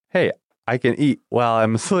just like, hey, I can eat while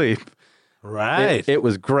I'm asleep. Right. It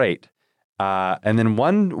was great. And then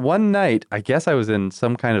one night, I guess I was in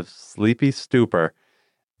some kind of sleepy stupor.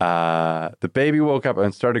 The baby woke up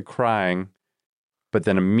and started crying, but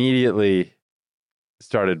then immediately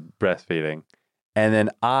started breastfeeding. And then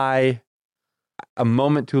a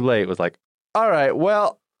moment too late, was like, all right,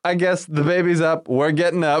 well, I guess the baby's up. We're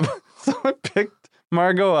getting up. So I picked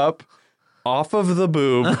Margot up off of the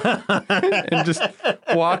boob and just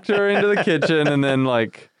walked her into the kitchen, and then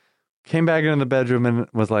came back into the bedroom and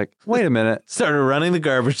was like, wait a minute. Started running the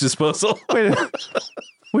garbage disposal. Wait a minute.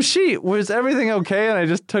 Was everything okay? And I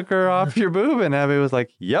just took her off your boob, and Abby was like,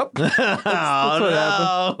 yep. That's what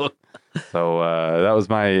happened. So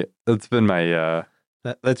that's been my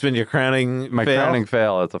that's been your crowning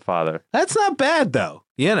fail as a father. That's not bad though.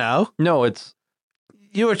 No, it's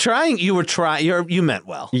you meant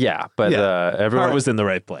well. Yeah, but everyone Heart was in the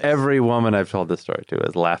right place. Every woman I've told this story to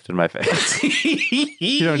has laughed in my face.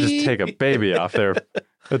 You don't just take a baby off there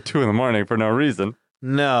at 2 a.m. for no reason.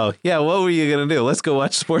 No. Yeah, what were you going to do? Let's go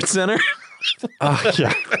watch SportsCenter? Oh,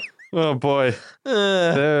 yeah. Oh, boy.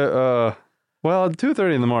 Well, at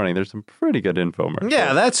 2:30 in the morning, there's some pretty good infomercials.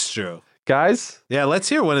 Yeah, that's true. Guys? Yeah, let's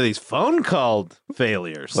hear one of these phone called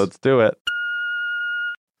failures. Let's do it.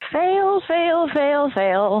 Fail.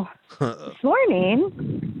 This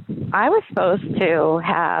morning, I was supposed to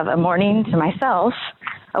have a morning to myself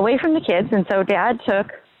away from the kids, and so Dad took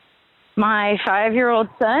my 5-year-old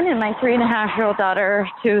son and my 3.5-year-old daughter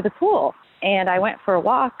to the pool. And I went for a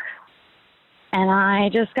walk, and I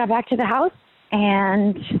just got back to the house,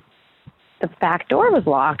 and the back door was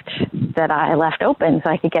locked that I left open so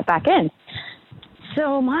I could get back in.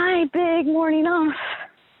 So my big morning off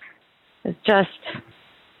is just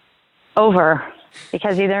over,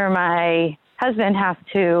 because either my husband has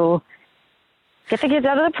to get the kids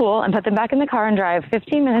out of the pool and put them back in the car and drive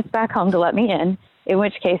 15 minutes back home to let me in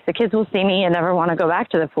which case the kids will see me and never want to go back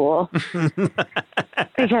to the pool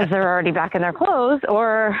because they're already back in their clothes,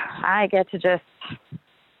 or I get to just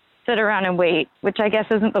sit around and wait, which I guess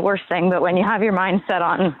isn't the worst thing, but when you have your mind set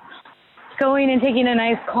on going and taking a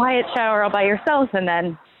nice quiet shower all by yourself and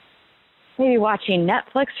then maybe watching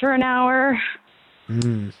Netflix for an hour.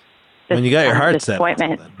 When you got your heart set.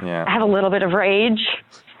 Yeah. I have a little bit of rage,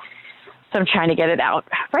 so I'm trying to get it out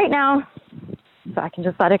right now so I can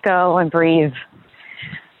just let it go and breathe.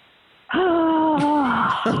 Okay.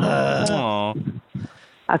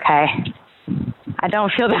 I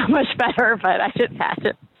don't feel that much better, but I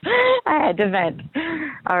had to vent.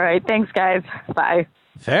 All right. Thanks, guys. Bye.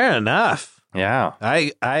 Fair enough. Yeah.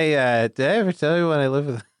 Did I ever tell you when I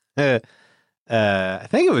lived with I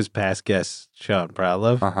think it was past guest Sean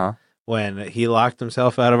Proudlove, when he locked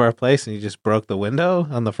himself out of our place and he just broke the window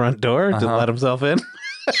on the front door to let himself in.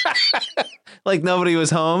 Like nobody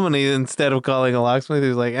was home, and he, instead of calling a locksmith, he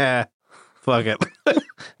was like, fuck it.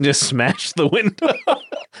 Just smashed the window.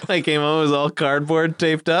 I came home, it was all cardboard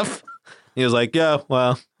taped up. He was like, yeah,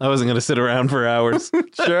 well, I wasn't going to sit around for hours.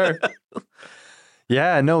 Sure.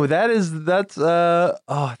 Yeah, no, that's a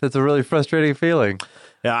really frustrating feeling.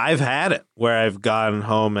 Yeah, I've had it where I've gone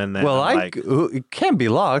home and then it can't be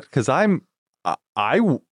locked because I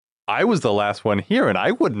was the last one here and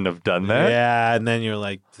I wouldn't have done that. Yeah, and then you're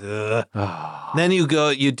like, ugh. Then you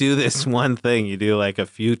do this one thing. You do like a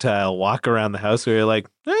futile walk around the house where you're like,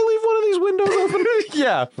 did I leave one of these windows open?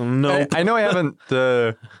 Yeah. Nope. I know I haven't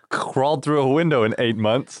crawled through a window in 8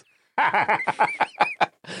 months.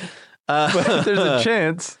 But there's a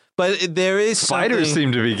chance. But there is spiders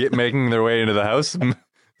seem to be making their way into the house.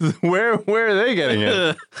 Where are they getting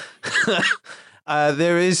in?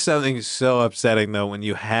 There is something so upsetting though when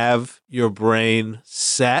you have your brain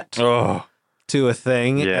set to a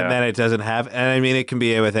thing and then it doesn't have. And I mean, it can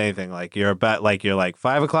be with anything. Like you're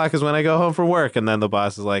 5 o'clock is when I go home from work, and then the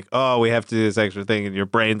boss is like, "Oh, we have to do this extra thing," and your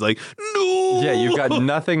brain's like, "No." Yeah, you've got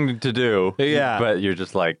nothing to do. Yeah, but you're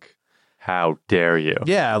just like, how dare you?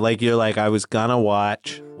 Yeah, like you're like, I was gonna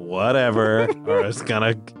watch whatever, or I was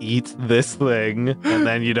gonna eat this thing, and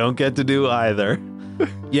then you don't get to do either.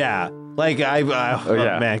 Yeah, like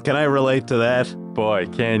man, can I relate to that? Boy,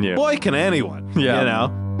 can you? Boy, can anyone? Yeah, you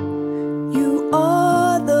know. You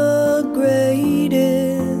are the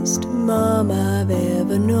greatest mom I've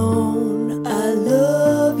ever known. I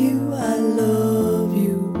love you. I love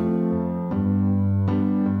you.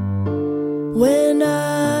 When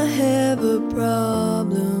I have a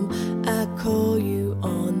problem, I call you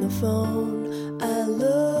on the phone. I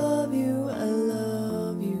love you, I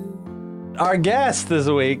love you. Our guest this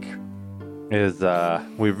week is,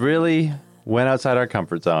 we really went outside our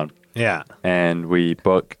comfort zone. Yeah. And we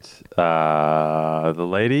booked the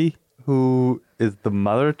lady who is the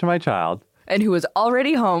mother to my child, And who was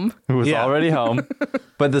already home. who was Yeah. already home.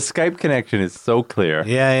 But the Skype connection is so clear.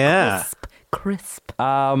 Yeah. Crisp.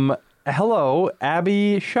 Hello,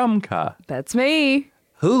 Abby Shumka. That's me.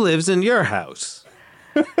 Who lives in your house?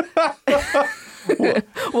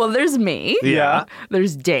 Well, there's me. Yeah.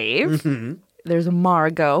 There's Dave. There's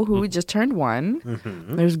Margot, who just turned 1.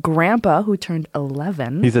 There's Grandpa, who turned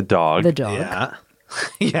 11. He's a dog. the dog. Yeah.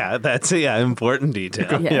 Yeah, that's important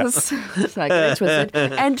detail. Yes. It's not getting twisted.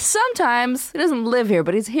 And sometimes he doesn't live here,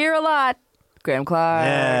 but he's here a lot. Graham Clark.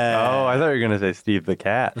 Yeah. Oh, I thought you were going to say Steve the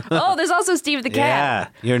cat. Oh, there's also Steve the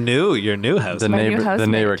cat. Yeah. Your new house. The my new neighbor, the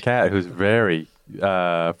neighbor housemate. cat who's very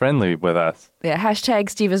friendly with us. Yeah. Hashtag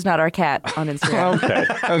Steve is not our cat on Instagram.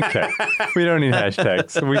 Okay. We don't need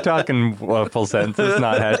hashtags. We talking full sentences,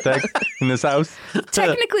 not hashtags in this house.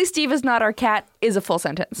 Technically, Steve is not our cat is a full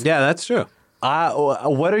sentence. Yeah, that's true.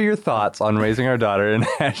 What are your thoughts on raising our daughter in a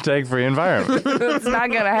hashtag-free environment? It's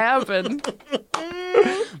not going to happen.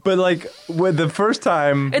 But like, with the first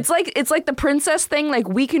time, It's like the princess thing. Like,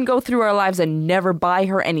 we can go through our lives and never buy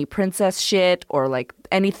her any princess shit or like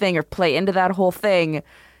anything or play into that whole thing.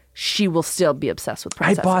 She will still be obsessed with I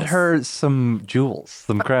princesses. bought her some jewels,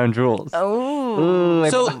 some crown jewels. Oh.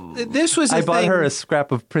 So this was I bought her a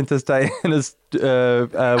scrap of Princess Diana's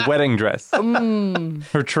wedding dress.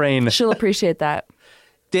 Her train. She'll appreciate that.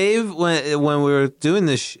 Dave, when we were doing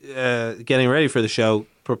this, getting ready for the show,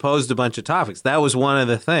 proposed a bunch of topics. That was one of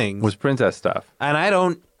the things. Was princess stuff. And I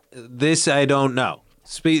don't know.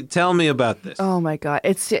 Tell me about this. Oh my God.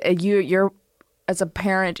 It's you're as a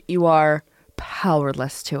parent, you are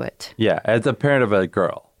powerless to it. Yeah, as a parent of a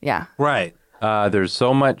girl. Yeah. Right. There's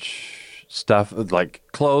so much stuff like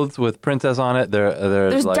clothes with princess on it.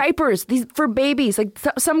 There's like, diapers for babies. Like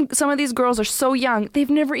some of these girls are so young they've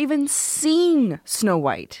never even seen Snow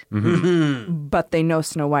White, but they know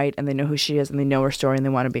Snow White and they know who she is and they know her story and they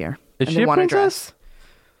want to be her. Is and she they a want princess?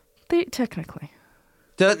 They technically.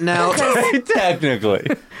 Now, Technically.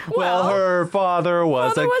 Well, her father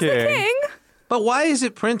was a king. but why is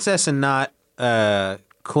it princess and not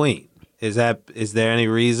queen? Is there any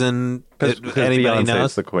reason that Because anybody Beyonce's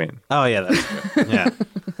knows? the queen. Oh yeah, that's true. Yeah,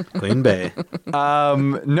 Queen Bey.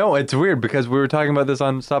 No, it's weird because we were talking about this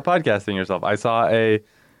on Stop Podcasting Yourself. I saw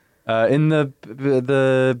in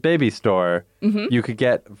the baby store, you could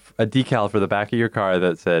get a decal for the back of your car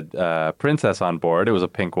that said princess on board. It was a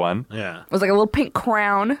pink one. Yeah. It was like a little pink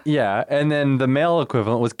crown. Yeah, and then the male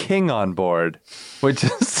equivalent was king on board, which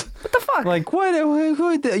is What the fuck? like what?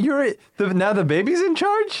 Now the baby's in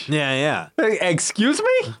charge? Yeah. Excuse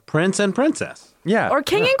me? Prince and princess. Yeah. Or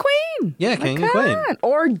king and queen. Yeah, king and queen. God.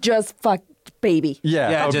 Or just fuck baby.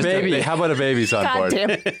 Yeah, a just a baby. baby. How about a baby's on God board?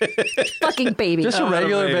 damn. Fucking baby. Just a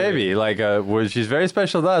regular baby. Like, she's very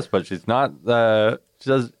special to us, but she's not. She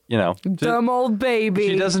does, Dumb old baby.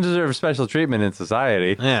 She doesn't deserve special treatment in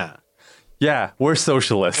society. Yeah. Yeah, we're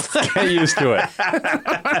socialists. Get used to it.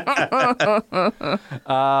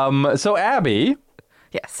 So Abby,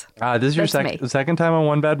 Yes. this is your That's me. second time on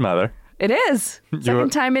One Bad Mother. It is.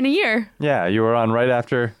 Second time in a year. Yeah, you were on right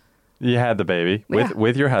after you had the baby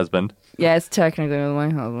with your husband. Yeah, it's technically with my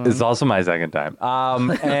husband. It's also my second time.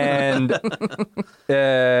 And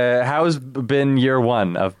how's been year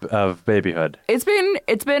one of babyhood? It's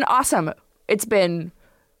been awesome. It's been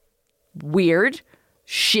weird,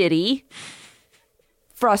 shitty,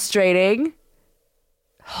 frustrating,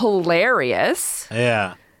 hilarious,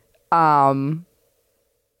 Yeah. and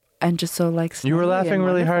just so like You were smelly laughing and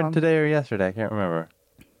really hard wonderful. today or yesterday. I can't remember.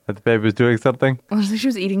 That the baby was doing something. Well, she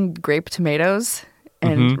was eating grape tomatoes,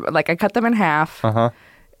 and like I cut them in half,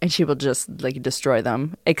 and she will just like destroy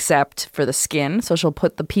them, except for the skin. So she'll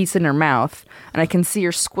put the piece in her mouth, and I can see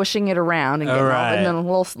her squishing it around and getting Alright. and then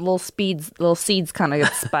little seeds kind of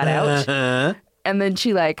get spat out, and then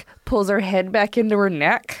she like pulls her head back into her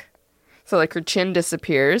neck, so like her chin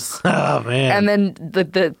disappears, Oh man. and then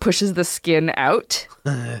the pushes the skin out,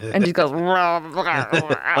 and she goes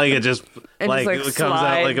like it just And like, just, like, it comes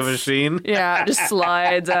out like a slides. machine. yeah, it just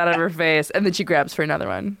slides out of her face, and then she grabs for another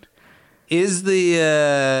one. Is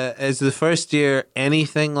the first year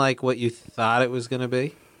anything like what you thought it was going to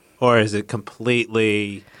be, or is it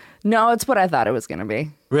completely? No, it's what I thought it was going to be.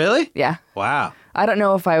 Really? Yeah. Wow. I don't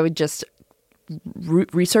know if I would just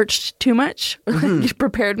researched too much,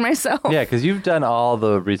 prepared myself. Yeah, because you've done all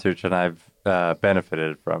the research and I've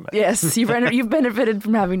benefited from it. Yes, you've benefited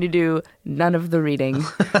from having to do none of the reading.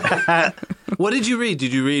 What did you read?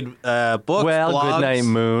 Did you read books? Well, blogs? Goodnight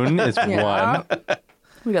Moon is Yeah. one.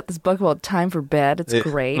 We got this book about time for bed. It's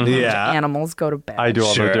great. Yeah. Animals go to bed. I do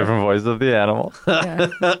all Sure. the different voices of the animal.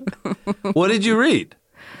 What did you read?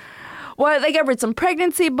 Well, like I read some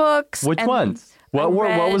pregnancy books. Which and ones? What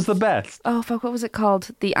was the best? Oh fuck! What was it called?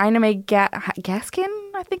 The Iname Gaskin,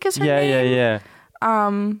 I think is her name. Yeah.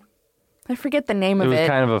 I forget the name It of was it.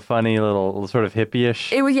 kind of a funny little sort of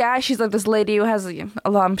hippie-ish. It was, yeah, she's like this lady who has a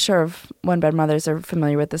lot. I'm sure of One Bed Mothers are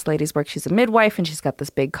familiar with this lady's work. She's a midwife and she's got this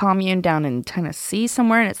big commune down in Tennessee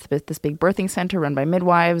somewhere, and it's this big birthing center run by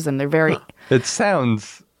midwives, and they're very. It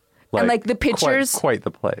sounds like, and like the pictures, quite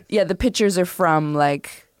the place. Yeah, the pictures are from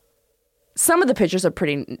like. Some of the pictures are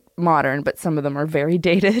pretty modern, but some of them are very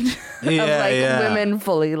dated. Yeah, of like yeah. women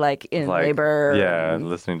fully like in labor. Yeah,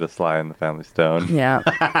 listening to Sly and the Family Stone.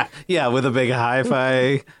 Yeah. Yeah, with a big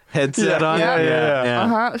hi-fi headset on.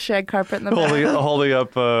 Yeah. Shag carpet in the back. holding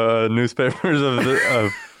up newspapers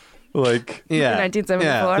of like Yeah.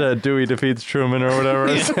 1974. Dewey defeats Truman or whatever.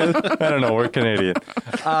 It says. I don't know. We're Canadian.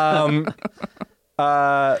 So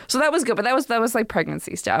that was good, but that was like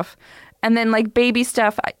pregnancy stuff, and then like baby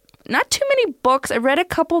stuff. Not too many books. I read a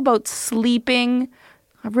couple about sleeping.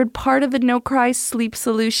 I read part of the No Cry Sleep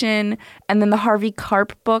Solution, and then the Harvey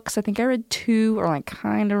Karp books. I think I read 2, or like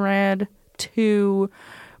kind of read 2,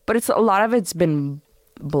 but it's a lot of it's been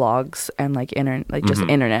blogs and like just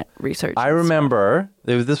internet research. I remember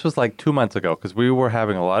this was like 2 months ago because we were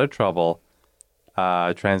having a lot of trouble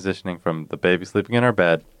transitioning from the baby sleeping in our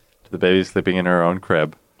bed to the baby sleeping in her own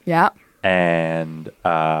crib. Yeah. And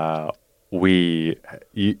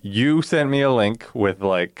you sent me a link with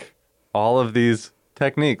like all of these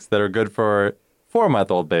techniques that are good for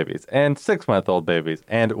 4-month-old babies and 6-month-old babies.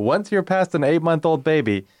 And once you're past an 8-month-old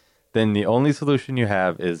baby, then the only solution you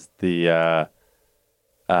have is the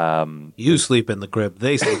You sleep in the crib.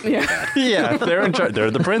 They sleep in the bed. yeah, they're in charge.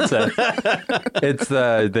 They're the princess. It's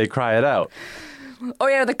they cry it out. Oh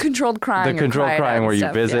yeah, the controlled crying. The controlled crying where you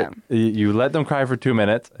stuff, visit. yeah. You let them cry for 2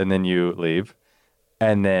 minutes and then you leave,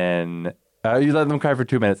 and then you let them cry for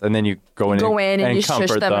 2 minutes and then you go in and you shush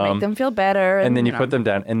comfort them and make them feel better, and then you put them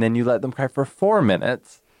down, and then you let them cry for 4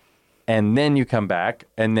 minutes, and then you come back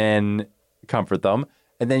and then comfort them,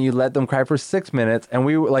 and then you let them cry for 6 minutes. And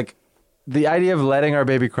we were like, the idea of letting our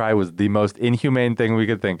baby cry was the most inhumane thing we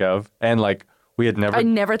could think of, and like we had never. I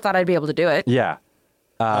never thought I'd be able to do it. Yeah.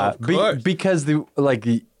 Of course. Because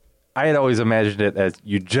I had always imagined it as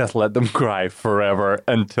you just let them cry forever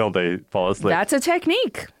until they fall asleep. That's a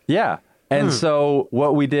technique. Yeah. And so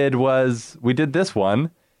what we did was we did this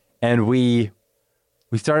one, and we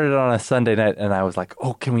started it on a Sunday night, and I was like,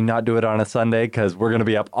 oh, can we not do it on a Sunday? Because we're going to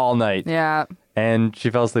be up all night. Yeah. And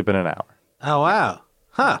she fell asleep in an hour. Oh, wow.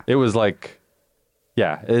 Huh. It was like,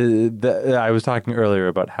 yeah. I was talking earlier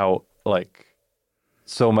about how like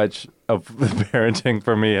so much of the parenting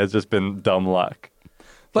for me has just been dumb luck.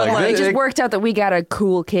 But Well, like, it just worked out that we got a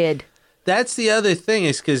cool kid. that's the other thing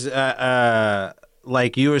is because,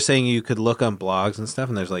 like you were saying, you could look on blogs and stuff,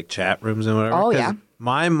 and there's like chat rooms and whatever. Oh, 'Cause yeah.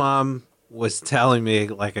 My mom was telling me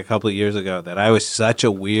like a couple of years ago that I was such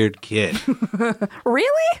a weird kid.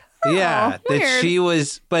 Really? Yeah, that weird. she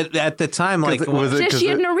was. But at the time, like, She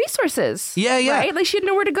had no resources. Yeah, yeah. Right? Like she had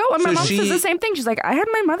nowhere to go. And my So mom says she- the same thing. She's like, I had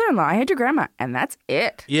my mother-in-law, I had your grandma, and that's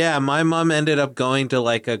it. Yeah, my mom ended up going to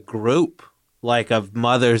like a group like of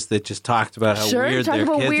mothers that just talked about how Sure, weird talk their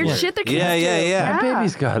about kids weird were. shit their kids yeah, do. yeah, yeah, My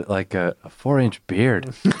baby's got like a 4-inch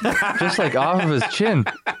beard, just like off of his chin.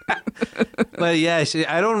 But yeah,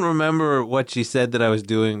 I don't remember what she said that I was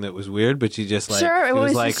doing that was weird, but she just like Sure, it she was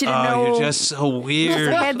was like, she "Oh, didn't know- you're just so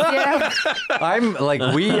weird." Yeah. I'm like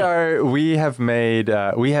we have made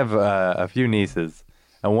we have a few nieces,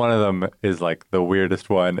 and one of them is like the weirdest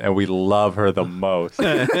one, and we love her the most.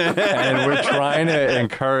 And we're trying to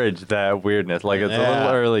encourage that weirdness. Like it's a little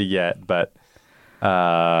early yet, but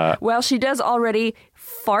Well, she does already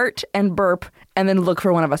fart and burp and then look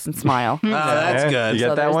for one of us and smile. Oh, that's good. You get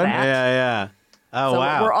So that there's one? that. Yeah, yeah. Oh, So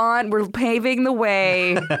wow. we're paving the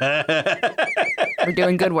way. We're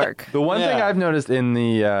doing good work. The one thing Yeah. I've noticed in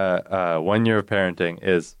the 1 year of parenting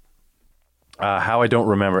is how I don't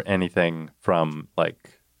remember anything from like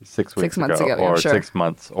 6 weeks 6 months ago, yeah, or sure. 6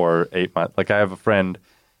 months or 8 months. Like I have a friend,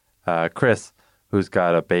 Chris, who's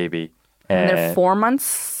got a baby, And they're 4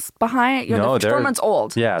 months behind. No, they're 4 months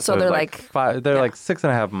old. Yeah, So they're like five, they're like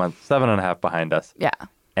 6.5 months, 7.5 behind us. yeah.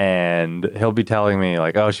 And he'll be telling me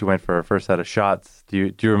like, "Oh, she went for her first set of shots. Do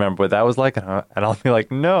you remember what that was like?" And I'll be like,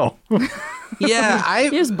 "No." Yeah,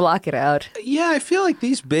 You just block it out. I feel like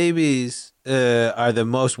these babies are the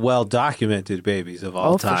most well documented babies of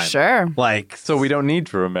all Oh, time. for sure. Like, So we don't need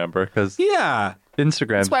to remember because yeah,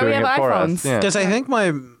 Instagram's That's why we doing have it for iPhones. us. Yeah. because I think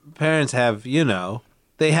my parents have,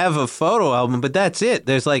 they have a photo album, but that's it.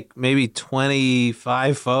 There's like maybe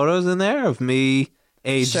 25 photos in there of me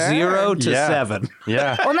age 0 to 7.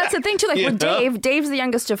 Yeah. Well, and that's the thing too. Like with Dave's the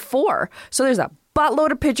youngest of 4, so there's a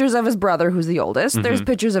buttload of pictures of his brother, who's the oldest. There's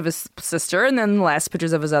pictures of his sister, and then the last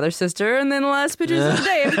pictures of his other sister, and then the last pictures of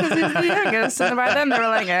Dave because he's the youngest. And by them, they were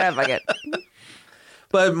like, fuck it.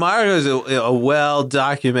 But Margot's a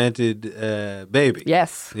well-documented baby.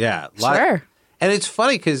 Yes. Yeah. Sure. And it's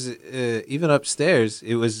funny because even upstairs,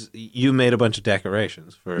 you made a bunch of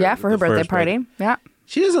decorations for her birthday party. Yeah.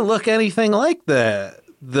 She doesn't look anything like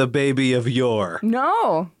the baby of yore.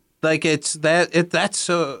 No. Like that's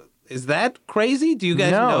so. Is that crazy? Do you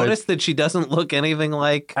guys notice that she doesn't look anything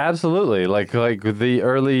like? Absolutely. Like the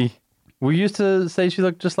early. We used to say she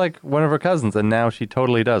looked just like one of her cousins, and now she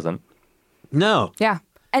totally doesn't. No. Yeah.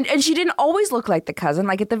 And she didn't always look like the cousin.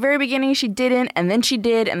 Like at the very beginning, she didn't, and then she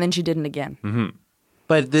did, and then she didn't again. Mm-hmm.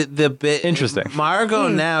 But the interesting. Margot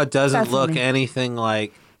now doesn't look Fascinating. anything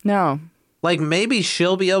like. No. Like maybe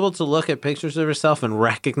she'll be able to look at pictures of herself and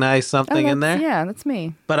recognize something in there. Yeah, that's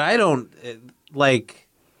me. But I don't like.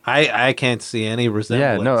 I can't see any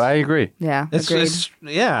resemblance. Yeah, no, I agree. Yeah, it's agreed. just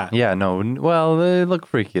yeah. Yeah, no. Well, they look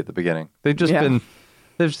freaky at the beginning. They've just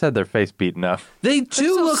had their face beaten up. They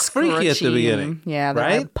do so look freaky at the scrunchy beginning. and- yeah, they're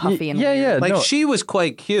right? puffy and Yeah. Like no. she was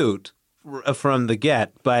quite cute from the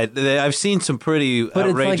get, but I've seen some pretty But it's like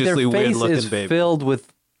outrageously their weird face looking is babies. filled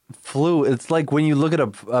with flu. It's like when you look at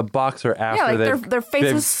a boxer after Yeah, like they've their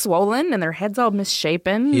face is swollen and their head's all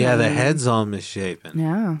misshapen. Yeah, the and- head's all misshapen.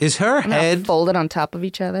 Yeah. Is her And they're head folded on top of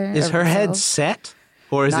each other? is her head themselves. set,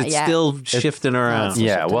 or is Not it yet. still shifting around? still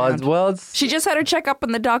Yeah, shifting well, around. it's She just had her checkup,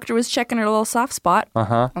 and the doctor was checking her little soft spot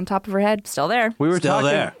on top of her head. Still there. we were Still talking.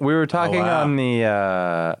 there. We were talking wow. on the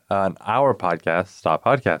on our podcast. Stop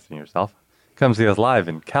podcasting yourself. Come see us live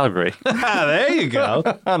in Calgary There you go.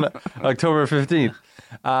 on October 15th.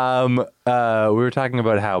 We were talking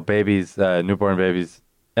about how babies, newborn babies,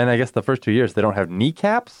 and I guess the first 2 years they don't have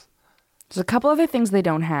kneecaps. There's a couple other things they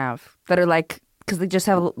don't have that are like, because they just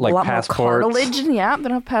have a Like lot passports. more cartilage. Yeah, they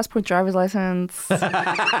don't have passport, driver's license,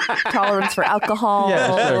 tolerance for alcohol.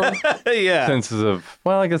 Yeah, yeah. Senses of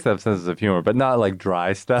I guess they have senses of humor, but not like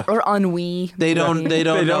dry stuff. Or ennui. They don't know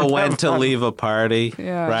don't when have to fun. leave a party.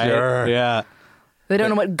 Yeah. Right. Sure. Yeah. They don't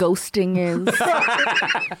know what ghosting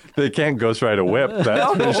is. They can't ghost ride a whip.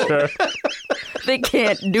 That's for sure. They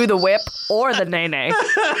can't do the whip or the nay-nay.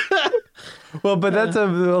 Well, but that's a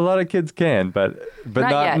lot of kids can, but Not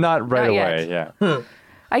yet. not right Not away. yet. Yeah.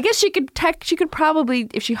 I guess she could probably,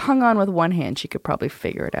 if she hung on with one hand, she could probably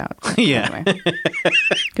figure it out. Yeah.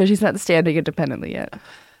 Because she's not standing independently yet.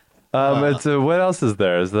 It's what else is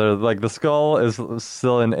there? Is there like the skull is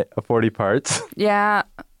still in 40 parts? Yeah.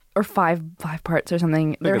 Or five parts or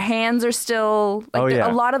something. Their hands are still like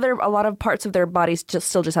yeah. a lot of parts of their bodies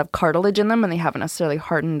still just have cartilage in them, and they haven't necessarily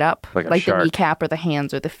hardened up, Like a the shark. kneecap or the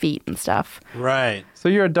hands or the feet and stuff. Right. So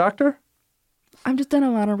you're a doctor? I've just done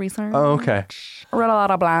a lot of research. Oh, okay. Read a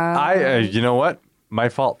lot of blah. You know what? My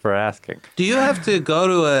fault for asking. Do you have to go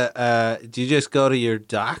to do you just go to your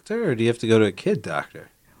doctor, or do you have to go to a kid doctor?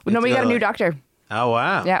 No, we got a new doctor. doctor. Oh,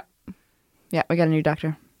 wow. Yeah, we got a new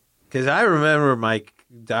doctor. Because I remember my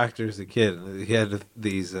doctor as a kid. He had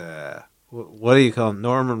these, what do you call them?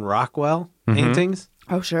 Norman Rockwell paintings.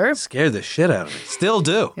 Oh, sure. Scared the shit out of me. Still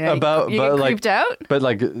do. Yeah, you get creeped out? But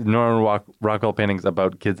like Norman Rockwell paintings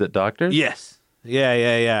about kids at doctors? Yes.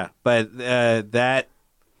 Yeah. But that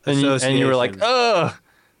And you were like, association- ugh,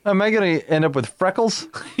 am I going to end up with freckles?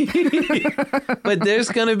 But there's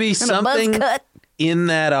going to be And a buzz something cut. in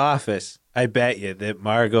that office, I bet you, that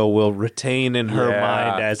Margot will retain in her Yeah.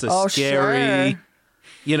 mind as a Oh, scary... sure.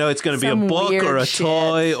 You know, it's going to be Some a book weird or a shit.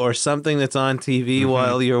 toy or something that's on TV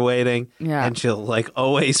while you're waiting. Yeah. And she'll like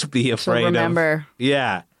always be She'll afraid remember. of.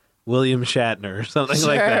 Yeah. William Shatner or something Sure.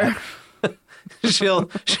 like that.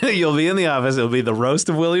 You'll be in the office. It'll be the roast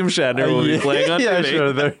of William Shatner. We'll be playing on yeah,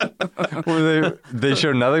 TV. sure. They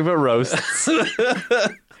show nothing but roasts.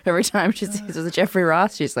 Every time she sees with Jeffrey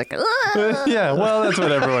Ross, she's like, "Ah." Yeah, well, that's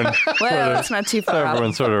what everyone. Well, it's not too far Everyone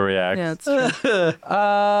out. sort of reacts. Yeah, it's true.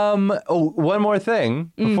 One more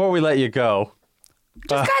thing before we let you go.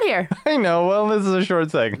 Just got here. I know. Well, this is a short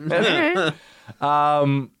segment. You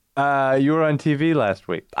were on TV last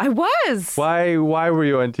week. I was. Why were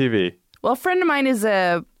you on TV? Well, a friend of mine is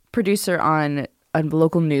a producer on a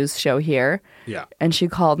local news show here. Yeah. And she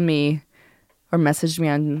called me or messaged me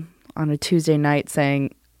on a Tuesday night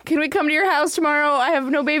saying, "Can we come to your house tomorrow? I have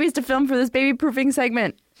no babies to film for this baby proofing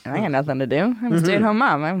segment." And I got nothing to do. I'm a stay-at-home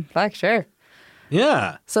mom. I'm like, sure.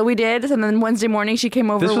 Yeah. So we did. And then Wednesday morning she came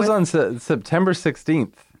over This was with... on September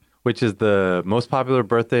 16th, which is the most popular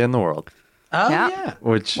birthday in the world. Oh, Yeah. yeah.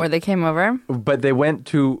 which Where they came over. but they went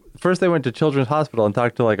to Children's Hospital and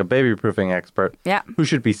talked to like a baby proofing expert. Yeah. Who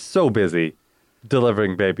should be so busy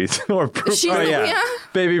delivering babies or She's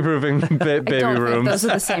baby proofing baby I don't think rooms, those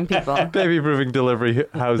are the same people. baby proofing delivery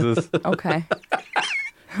houses, Okay.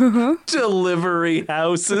 Delivery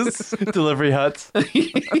houses. delivery huts.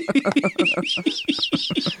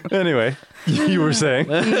 Anyway, you were saying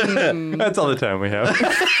that's all the time we have.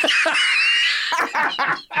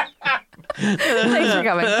 Thanks for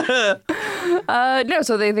coming. No,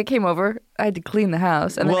 so they came over. I had to clean the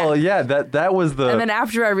house. And Well, then, yeah, that was the. and then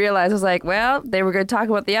after I realized, I was like, well, they were going to talk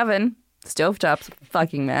about the oven. Stovetop's a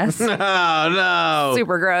fucking mess. Oh, no.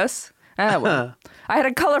 Super gross. Well, I had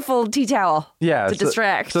a colorful tea towel to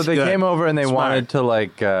distract. So they came over and they wanted to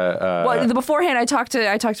like. Well, beforehand, I talked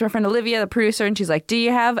to my friend Olivia, the producer, and she's like, "Do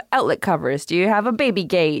you have outlet covers? Do you have a baby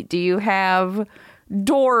gate? Do you have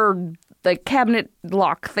door cabinet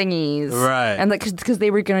lock thingies?" Right. And because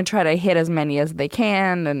they were going to try to hit as many as they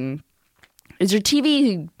can, and is your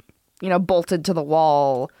TV, bolted to the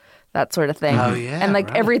wall? That sort of thing. Oh, yeah, and right.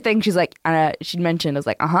 everything she'd mentioned, I was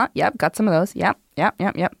like, yep, got some of those. Yep.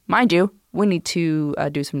 Mind you, we need to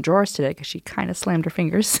do some drawers today because she kind of slammed her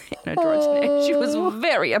fingers in a drawer today. She was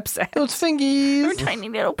very upset. Those fingies. Her tiny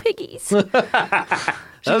little piggies.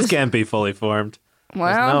 Those can't be fully formed.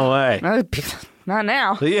 Well, no way. Not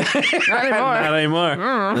now. Yeah. Not anymore.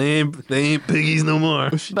 Not anymore. They ain't piggies no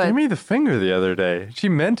more. She gave me the finger the other day. She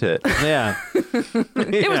meant it. Yeah.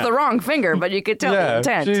 It was the wrong finger, but you could tell the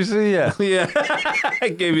intent. Yeah. I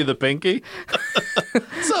gave you the pinky.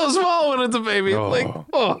 So small when it's a baby.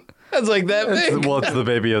 That's like that big. Well, it's the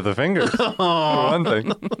baby of the fingers. For one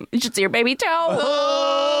thing. You should see your baby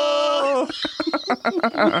toe.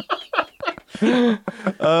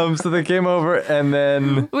 So they came over and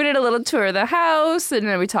then we did a little tour of the house, and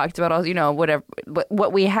then we talked about all, whatever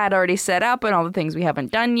what we had already set up and all the things we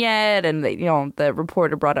haven't done yet. And the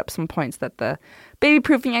reporter brought up some points that the baby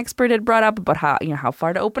proofing expert had brought up about how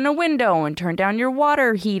far to open a window and turn down your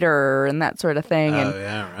water heater and that sort of thing. Oh,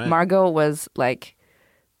 yeah, right. Margot was like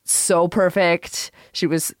so perfect. She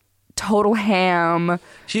was total ham.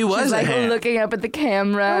 She was She's a like ham. looking up at the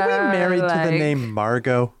camera. Are we married to the name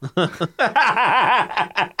Margot?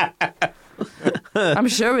 I'm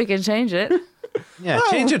sure we can change it. Yeah,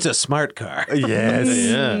 change it to smart car. Yes.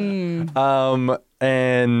 Yeah.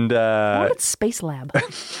 And What is Space Lab?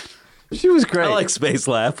 she was great. I like Space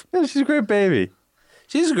Lab. Yeah, she's a great baby.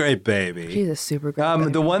 She's a great baby. She's a super great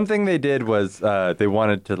baby. The one thing they did was they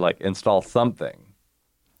wanted to install something.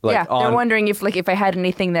 They're wondering if I had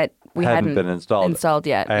anything that we hadn't been installed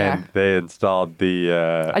yet. And they installed the.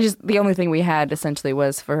 The only thing we had essentially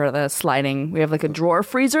was for the sliding. We have a drawer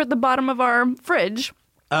freezer at the bottom of our fridge.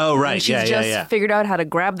 Oh, right. And she's just figured out how to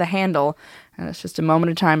grab the handle, and it's just a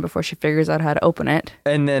moment of time before she figures out how to open it.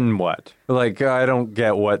 And then what? I don't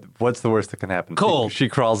get what's the worst that can happen. Cold. She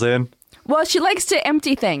crawls in. Well, she likes to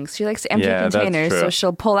empty things. She likes to empty Yeah, that's containers, true. so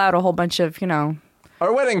she'll pull out a whole bunch of, Our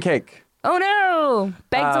wedding cake. Oh no!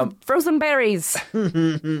 Bags of frozen berries.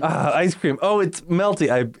 Ice cream. Oh, it's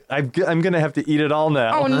melty. I'm gonna have to eat it all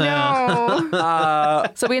now. Oh no!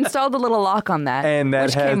 So we installed a little lock on that, And that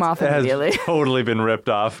which came off has immediately. totally been ripped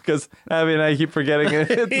off because Abby and I keep forgetting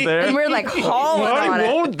it's there. And we're like hauling on Why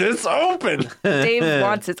it. won't this open? Dave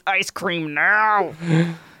wants his ice cream now.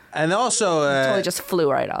 And also, Totally just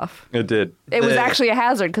flew right off. It did. It was actually a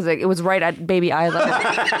hazard because it was right at baby eye level.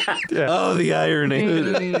 oh, the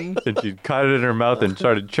irony. And she caught it in her mouth and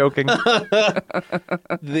started choking.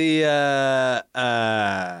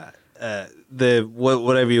 The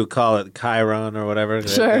whatever you call it, Chiron or whatever.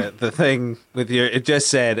 Sure. The thing with it just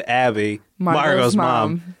said Abby, Margot's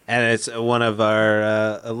mom, and it's one of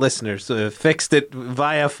our listeners fixed it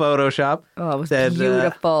via Photoshop. Oh, it was Said,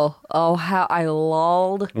 beautiful. Oh, how I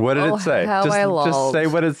lolled. What did Oh, it say? How I lolled. Just say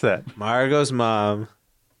what it said. Margot's mom,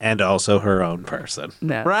 and also her own person.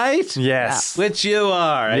 No. Right? Yes. Which you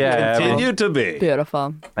are. And Yeah, continue to be.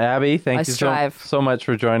 Beautiful. Abby, thank I you strive. so much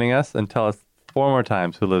for joining us, and tell us 4 more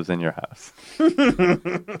times who lives in your house. Do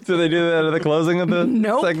they do that at the closing of the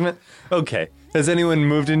Nope. segment? Okay. Has anyone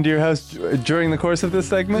moved into your house during the course of this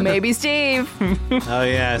segment? Maybe Steve. Oh,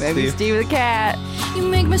 yeah, Maybe Steve the cat. You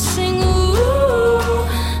make me sing ooh,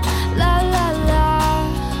 la la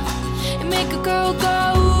la. You make a girl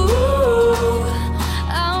go ooh,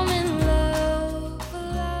 I'm in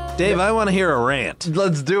love. Dave, I want to hear a rant.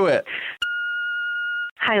 Let's do it.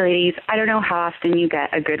 Hi, ladies. I don't know how often you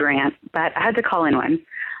get a good rant, but I had to call in one.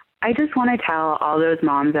 I just want to tell all those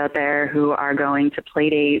moms out there who are going to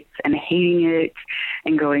play dates and hating it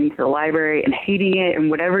and going to the library and hating it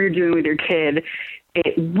and whatever you're doing with your kid,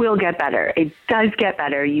 It will get better. It does get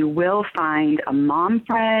better. You will find a mom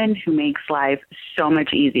friend who makes life so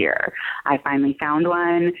much easier. I finally found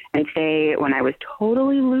one, and today, when I was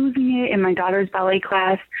totally losing it in my daughter's ballet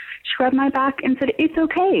class, she grabbed my back and said, "It's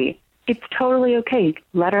okay. It's totally okay.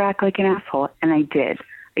 Let her act like an asshole." And I did.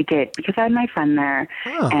 Because I had my friend there,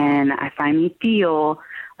 and I finally feel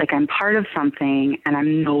like I'm part of something, and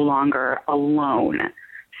I'm no longer alone.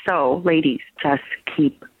 So, ladies, just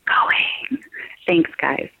keep going. Thanks,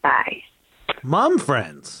 guys. Bye. Mom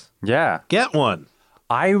friends. Yeah. Get one.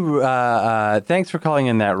 Thanks for calling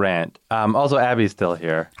in that rant. Also, Abby's still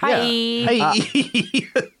here. Hi. Hey.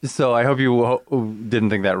 So I hope you didn't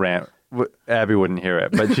think that rant. Abby wouldn't hear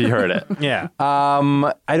it, but she heard it. Yeah.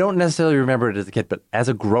 I don't necessarily remember it as a kid, but as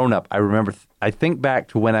a grown-up, I remember, I think back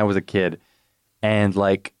to when I was a kid and,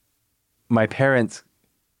 like, my parents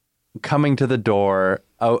coming to the door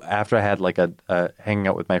after I had, like, a hanging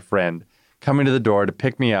out with my friend, coming to the door to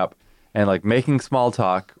pick me up and, like, making small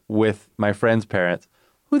talk with my friend's parents,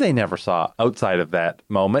 who they never saw outside of that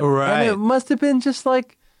moment. Right. And it must have been just,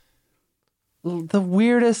 like, the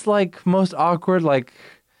weirdest, like, most awkward, like,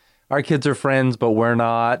 our kids are friends, but we're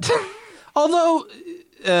not. Although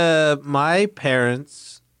my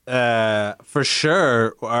parents, for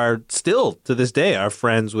sure, are still, to this day, are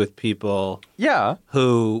friends with people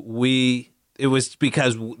who it was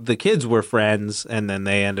because the kids were friends, and then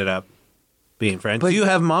they ended up being friends. Do you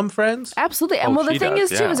have mom friends? Absolutely. And well, the thing is,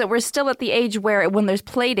 too, is that we're still at the age where when there's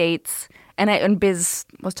play dates, and Biz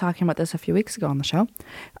was talking about this a few weeks ago on the show,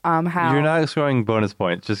 how... You're not scoring bonus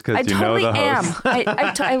points just because you know the host.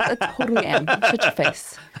 I totally am. Shut your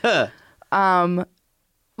face.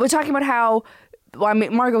 We're talking about how... Well, I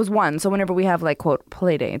mean, Margot's one, so whenever we have, like, quote,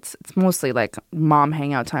 play dates, it's mostly, like, mom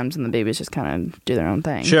hangout times and the babies just kind of do their own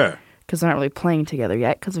thing. Sure. Because they're not really playing together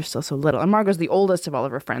yet because they're still so little. And Margot's the oldest of all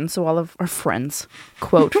of her friends, so all of our friends,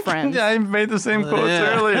 quote, friends. Yeah, I made the same quotes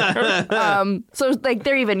earlier. So, like,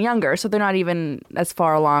 they're even younger, so they're not even as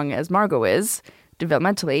far along as Margot is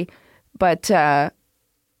developmentally. But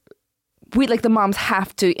we, like, the moms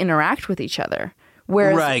have to interact with each other.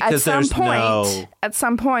 Whereas at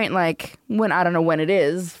some point, like, when, I don't know when it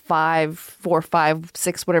is, 4, 5,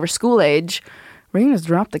 6, whatever school age, we're going to just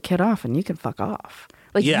drop the kid off and you can fuck off.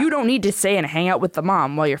 Like, you don't need to stay and hang out with the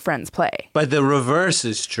mom while your friends play. But the reverse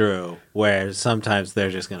is true, where sometimes they're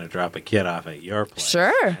just going to drop a kid off at your place.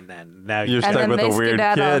 Sure. And then now you're stuck with a weird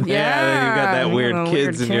kid. Then you got that weird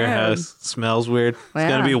kids in your house. Smells weird. It's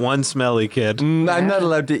going to be one smelly kid. I'm not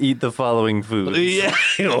allowed to eat the following foods. Yeah.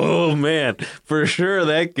 Oh, man. For sure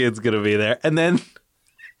that kid's going to be there. And then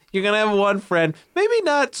you're going to have one friend, maybe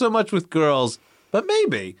not so much with girls, but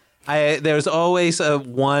maybe. There's always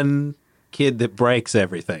one kid that breaks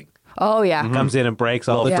everything. Oh, yeah. Comes in and breaks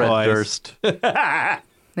all the toys. Durst.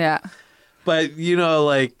 Yeah. But, you know,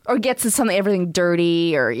 like... Or gets to everything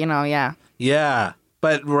dirty or, you know, yeah. Yeah.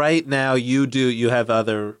 But right now you have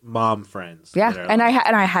other mom friends. Yeah. And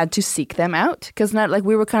I had to seek them out because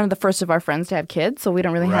we were kind of the first of our friends to have kids, so we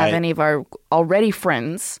don't really have any of our already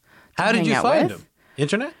friends to How did you find with. them?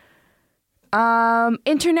 Internet?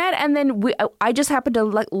 Internet, and then I just happened to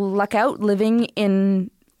luck out living in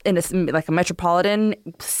a metropolitan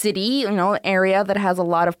city, you know, area that has a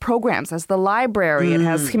lot of programs. It has the library, it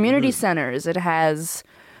has community centers, it has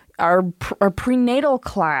our prenatal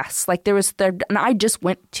class. Like and I just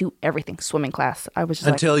went to everything. Swimming class. I was just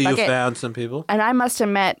until you found some people, and I must have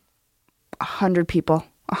met 100 people,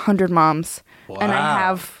 100 moms, and I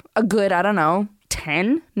have a good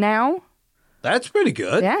 10 now. That's pretty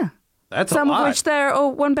good. Yeah, that's some a lot. of which they're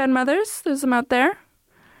one bed mothers. There's them out there.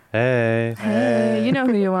 Hey, you know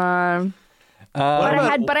who you are.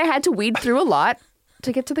 But I had to weed through a lot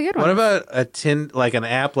to get to the good ones. What about like an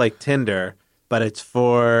app like Tinder, but it's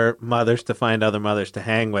for mothers to find other mothers to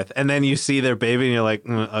hang with, and then you see their baby and you're like,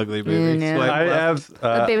 ugly baby. No. I have.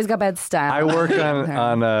 The baby's got bad style. I work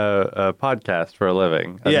on a podcast for a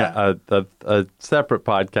living. A separate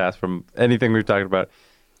podcast from anything we've talked about,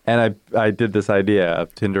 and I did this idea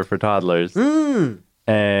of Tinder for toddlers.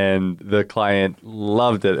 And the client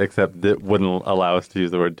loved it, except it wouldn't allow us to use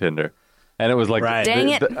the word Tinder. And it was like, dang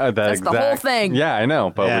it, that's the whole thing. Yeah, I know,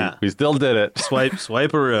 but we still did it.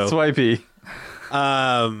 Swiperoo. Swipey.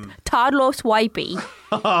 Toddler swipey.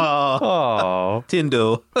 Oh.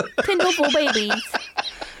 Tinder for babies.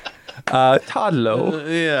 Toddler.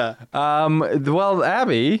 Yeah. Well,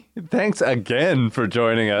 Abby, thanks again for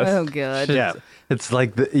joining us. Oh, good. Yeah. It's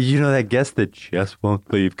like, that guest that just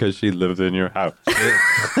won't leave because she lives in your house.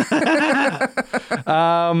 Yeah.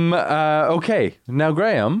 Okay. Now,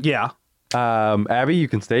 Graham. Yeah. Abby, you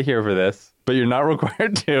can stay here for this, but you're not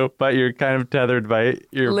required to. But you're kind of tethered by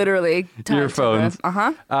your Literally your phones.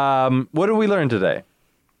 What did we learn today?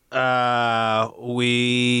 Graham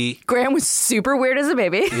was super weird as a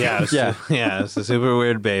baby. Yeah, it's a super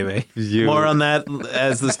weird baby. More on that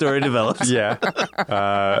as the story develops. Yeah,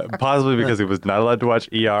 possibly because he was not allowed to watch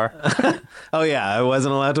ER. Oh yeah, I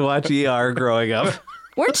wasn't allowed to watch ER growing up.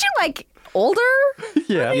 Weren't you like older?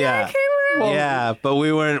 Yeah, yeah, but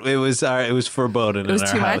we weren't. It was foreboding. It was in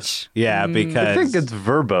our too house. much? Yeah, because I think it's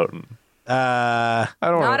verboten. I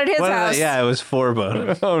don't Not know. at his house. Yeah, it was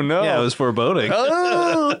foreboding. Oh no! Yeah, it was foreboding.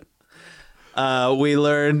 We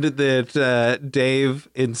learned that Dave,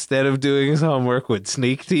 instead of doing his homework, would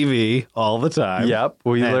sneak TV all the time. Yep,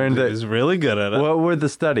 we learned that he was really good at it. What were the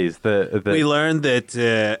studies? We learned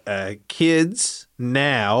that kids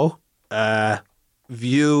now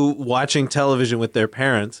view watching television with their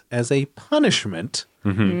parents as a punishment.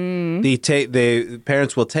 Mm-hmm. The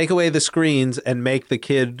parents will take away the screens and make the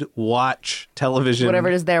kid watch television, Whatever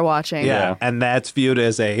it is they're watching. Yeah, and that's viewed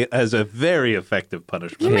as a very effective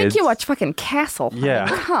punishment. You make you watch fucking Castle. Yeah.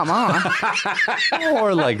 Come on.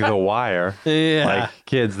 Or like The Wire. Yeah. Like,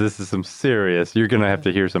 kids, this is some serious. You're going to have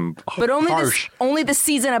to hear some But harsh. only the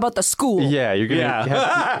season about the school. Yeah, you're going to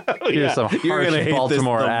have to hear some You're gonna harsh hate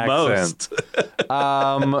Baltimore this the accent.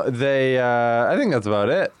 I think that's about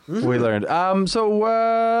it. Mm-hmm. We learned.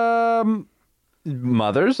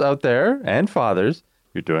 Mothers out there and fathers,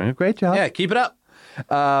 you're doing a great job. Yeah, keep it up.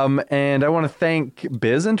 And I want to thank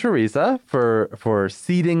Biz and Teresa for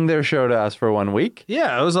seeding their show to us for 1 week.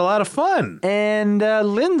 Yeah, it was a lot of fun. And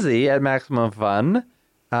Lindsay at Maximum Fun,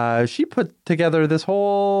 she put together this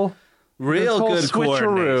whole good switcheroo.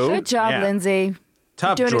 coordination. Good job, Yeah. Lindsay.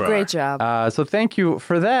 Top You're doing drawer. a great job. So thank you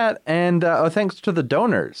for that. And thanks to the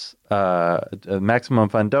donors, Maximum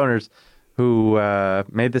Fun donors, who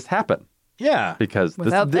made this happen. Yeah. Because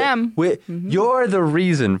Without them. You're the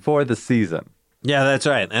reason for the season. Yeah, that's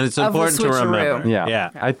right. And it's Of the important to switcheroo. remember. Yeah.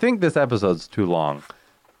 I think this episode's too long.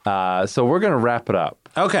 So we're going to wrap it up.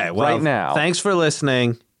 Okay, well, right now. Thanks for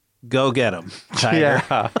listening. Go get them, Tiger.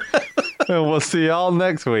 Yeah. And we'll see y'all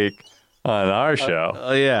next week on our show.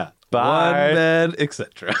 Oh, yeah. Bye. One bed,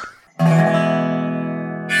 etc.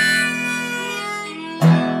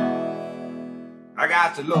 I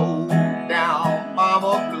got to low down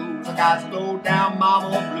mama blues. I got to low down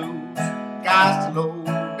mama blues. Got to low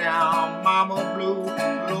down mama blues.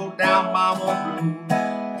 Low down mama blues.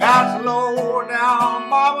 Got to low down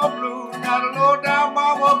mama blues. Got to low down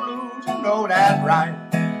mama blues. You know that right.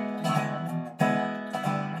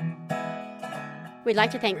 We'd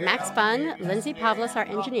like to thank Max Fun, Lindsay Pavlis, our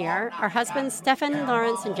engineer, our husbands Stefan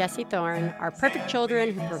Lawrence and Jesse Thorne, our perfect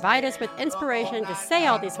children who provide us with inspiration to say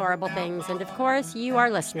all these horrible things, and of course, you,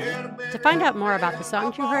 our listener. To find out more about the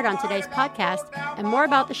songs you heard on today's podcast and more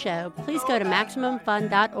about the show, please go to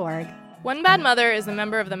MaximumFun.org. One Bad Mother is a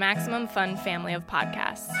member of the Maximum Fun family of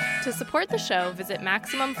podcasts. To support the show, visit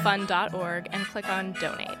MaximumFun.org and click on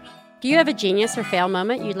Donate. Do you have a genius or fail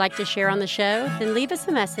moment you'd like to share on the show? Then leave us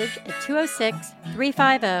a message at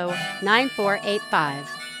 206-350-9485.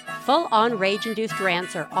 Full-on rage-induced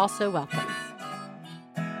rants are also welcome.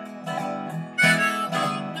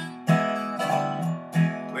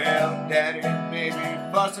 Well, Daddy and Baby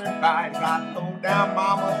fussing fight, got low down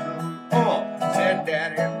mama blues. Oh, said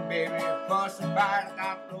Daddy and Baby fussing fight,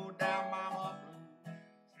 got low down mama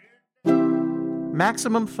blues.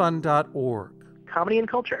 MaximumFun.org. Comedy and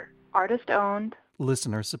culture. Artist owned.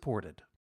 Listener supported.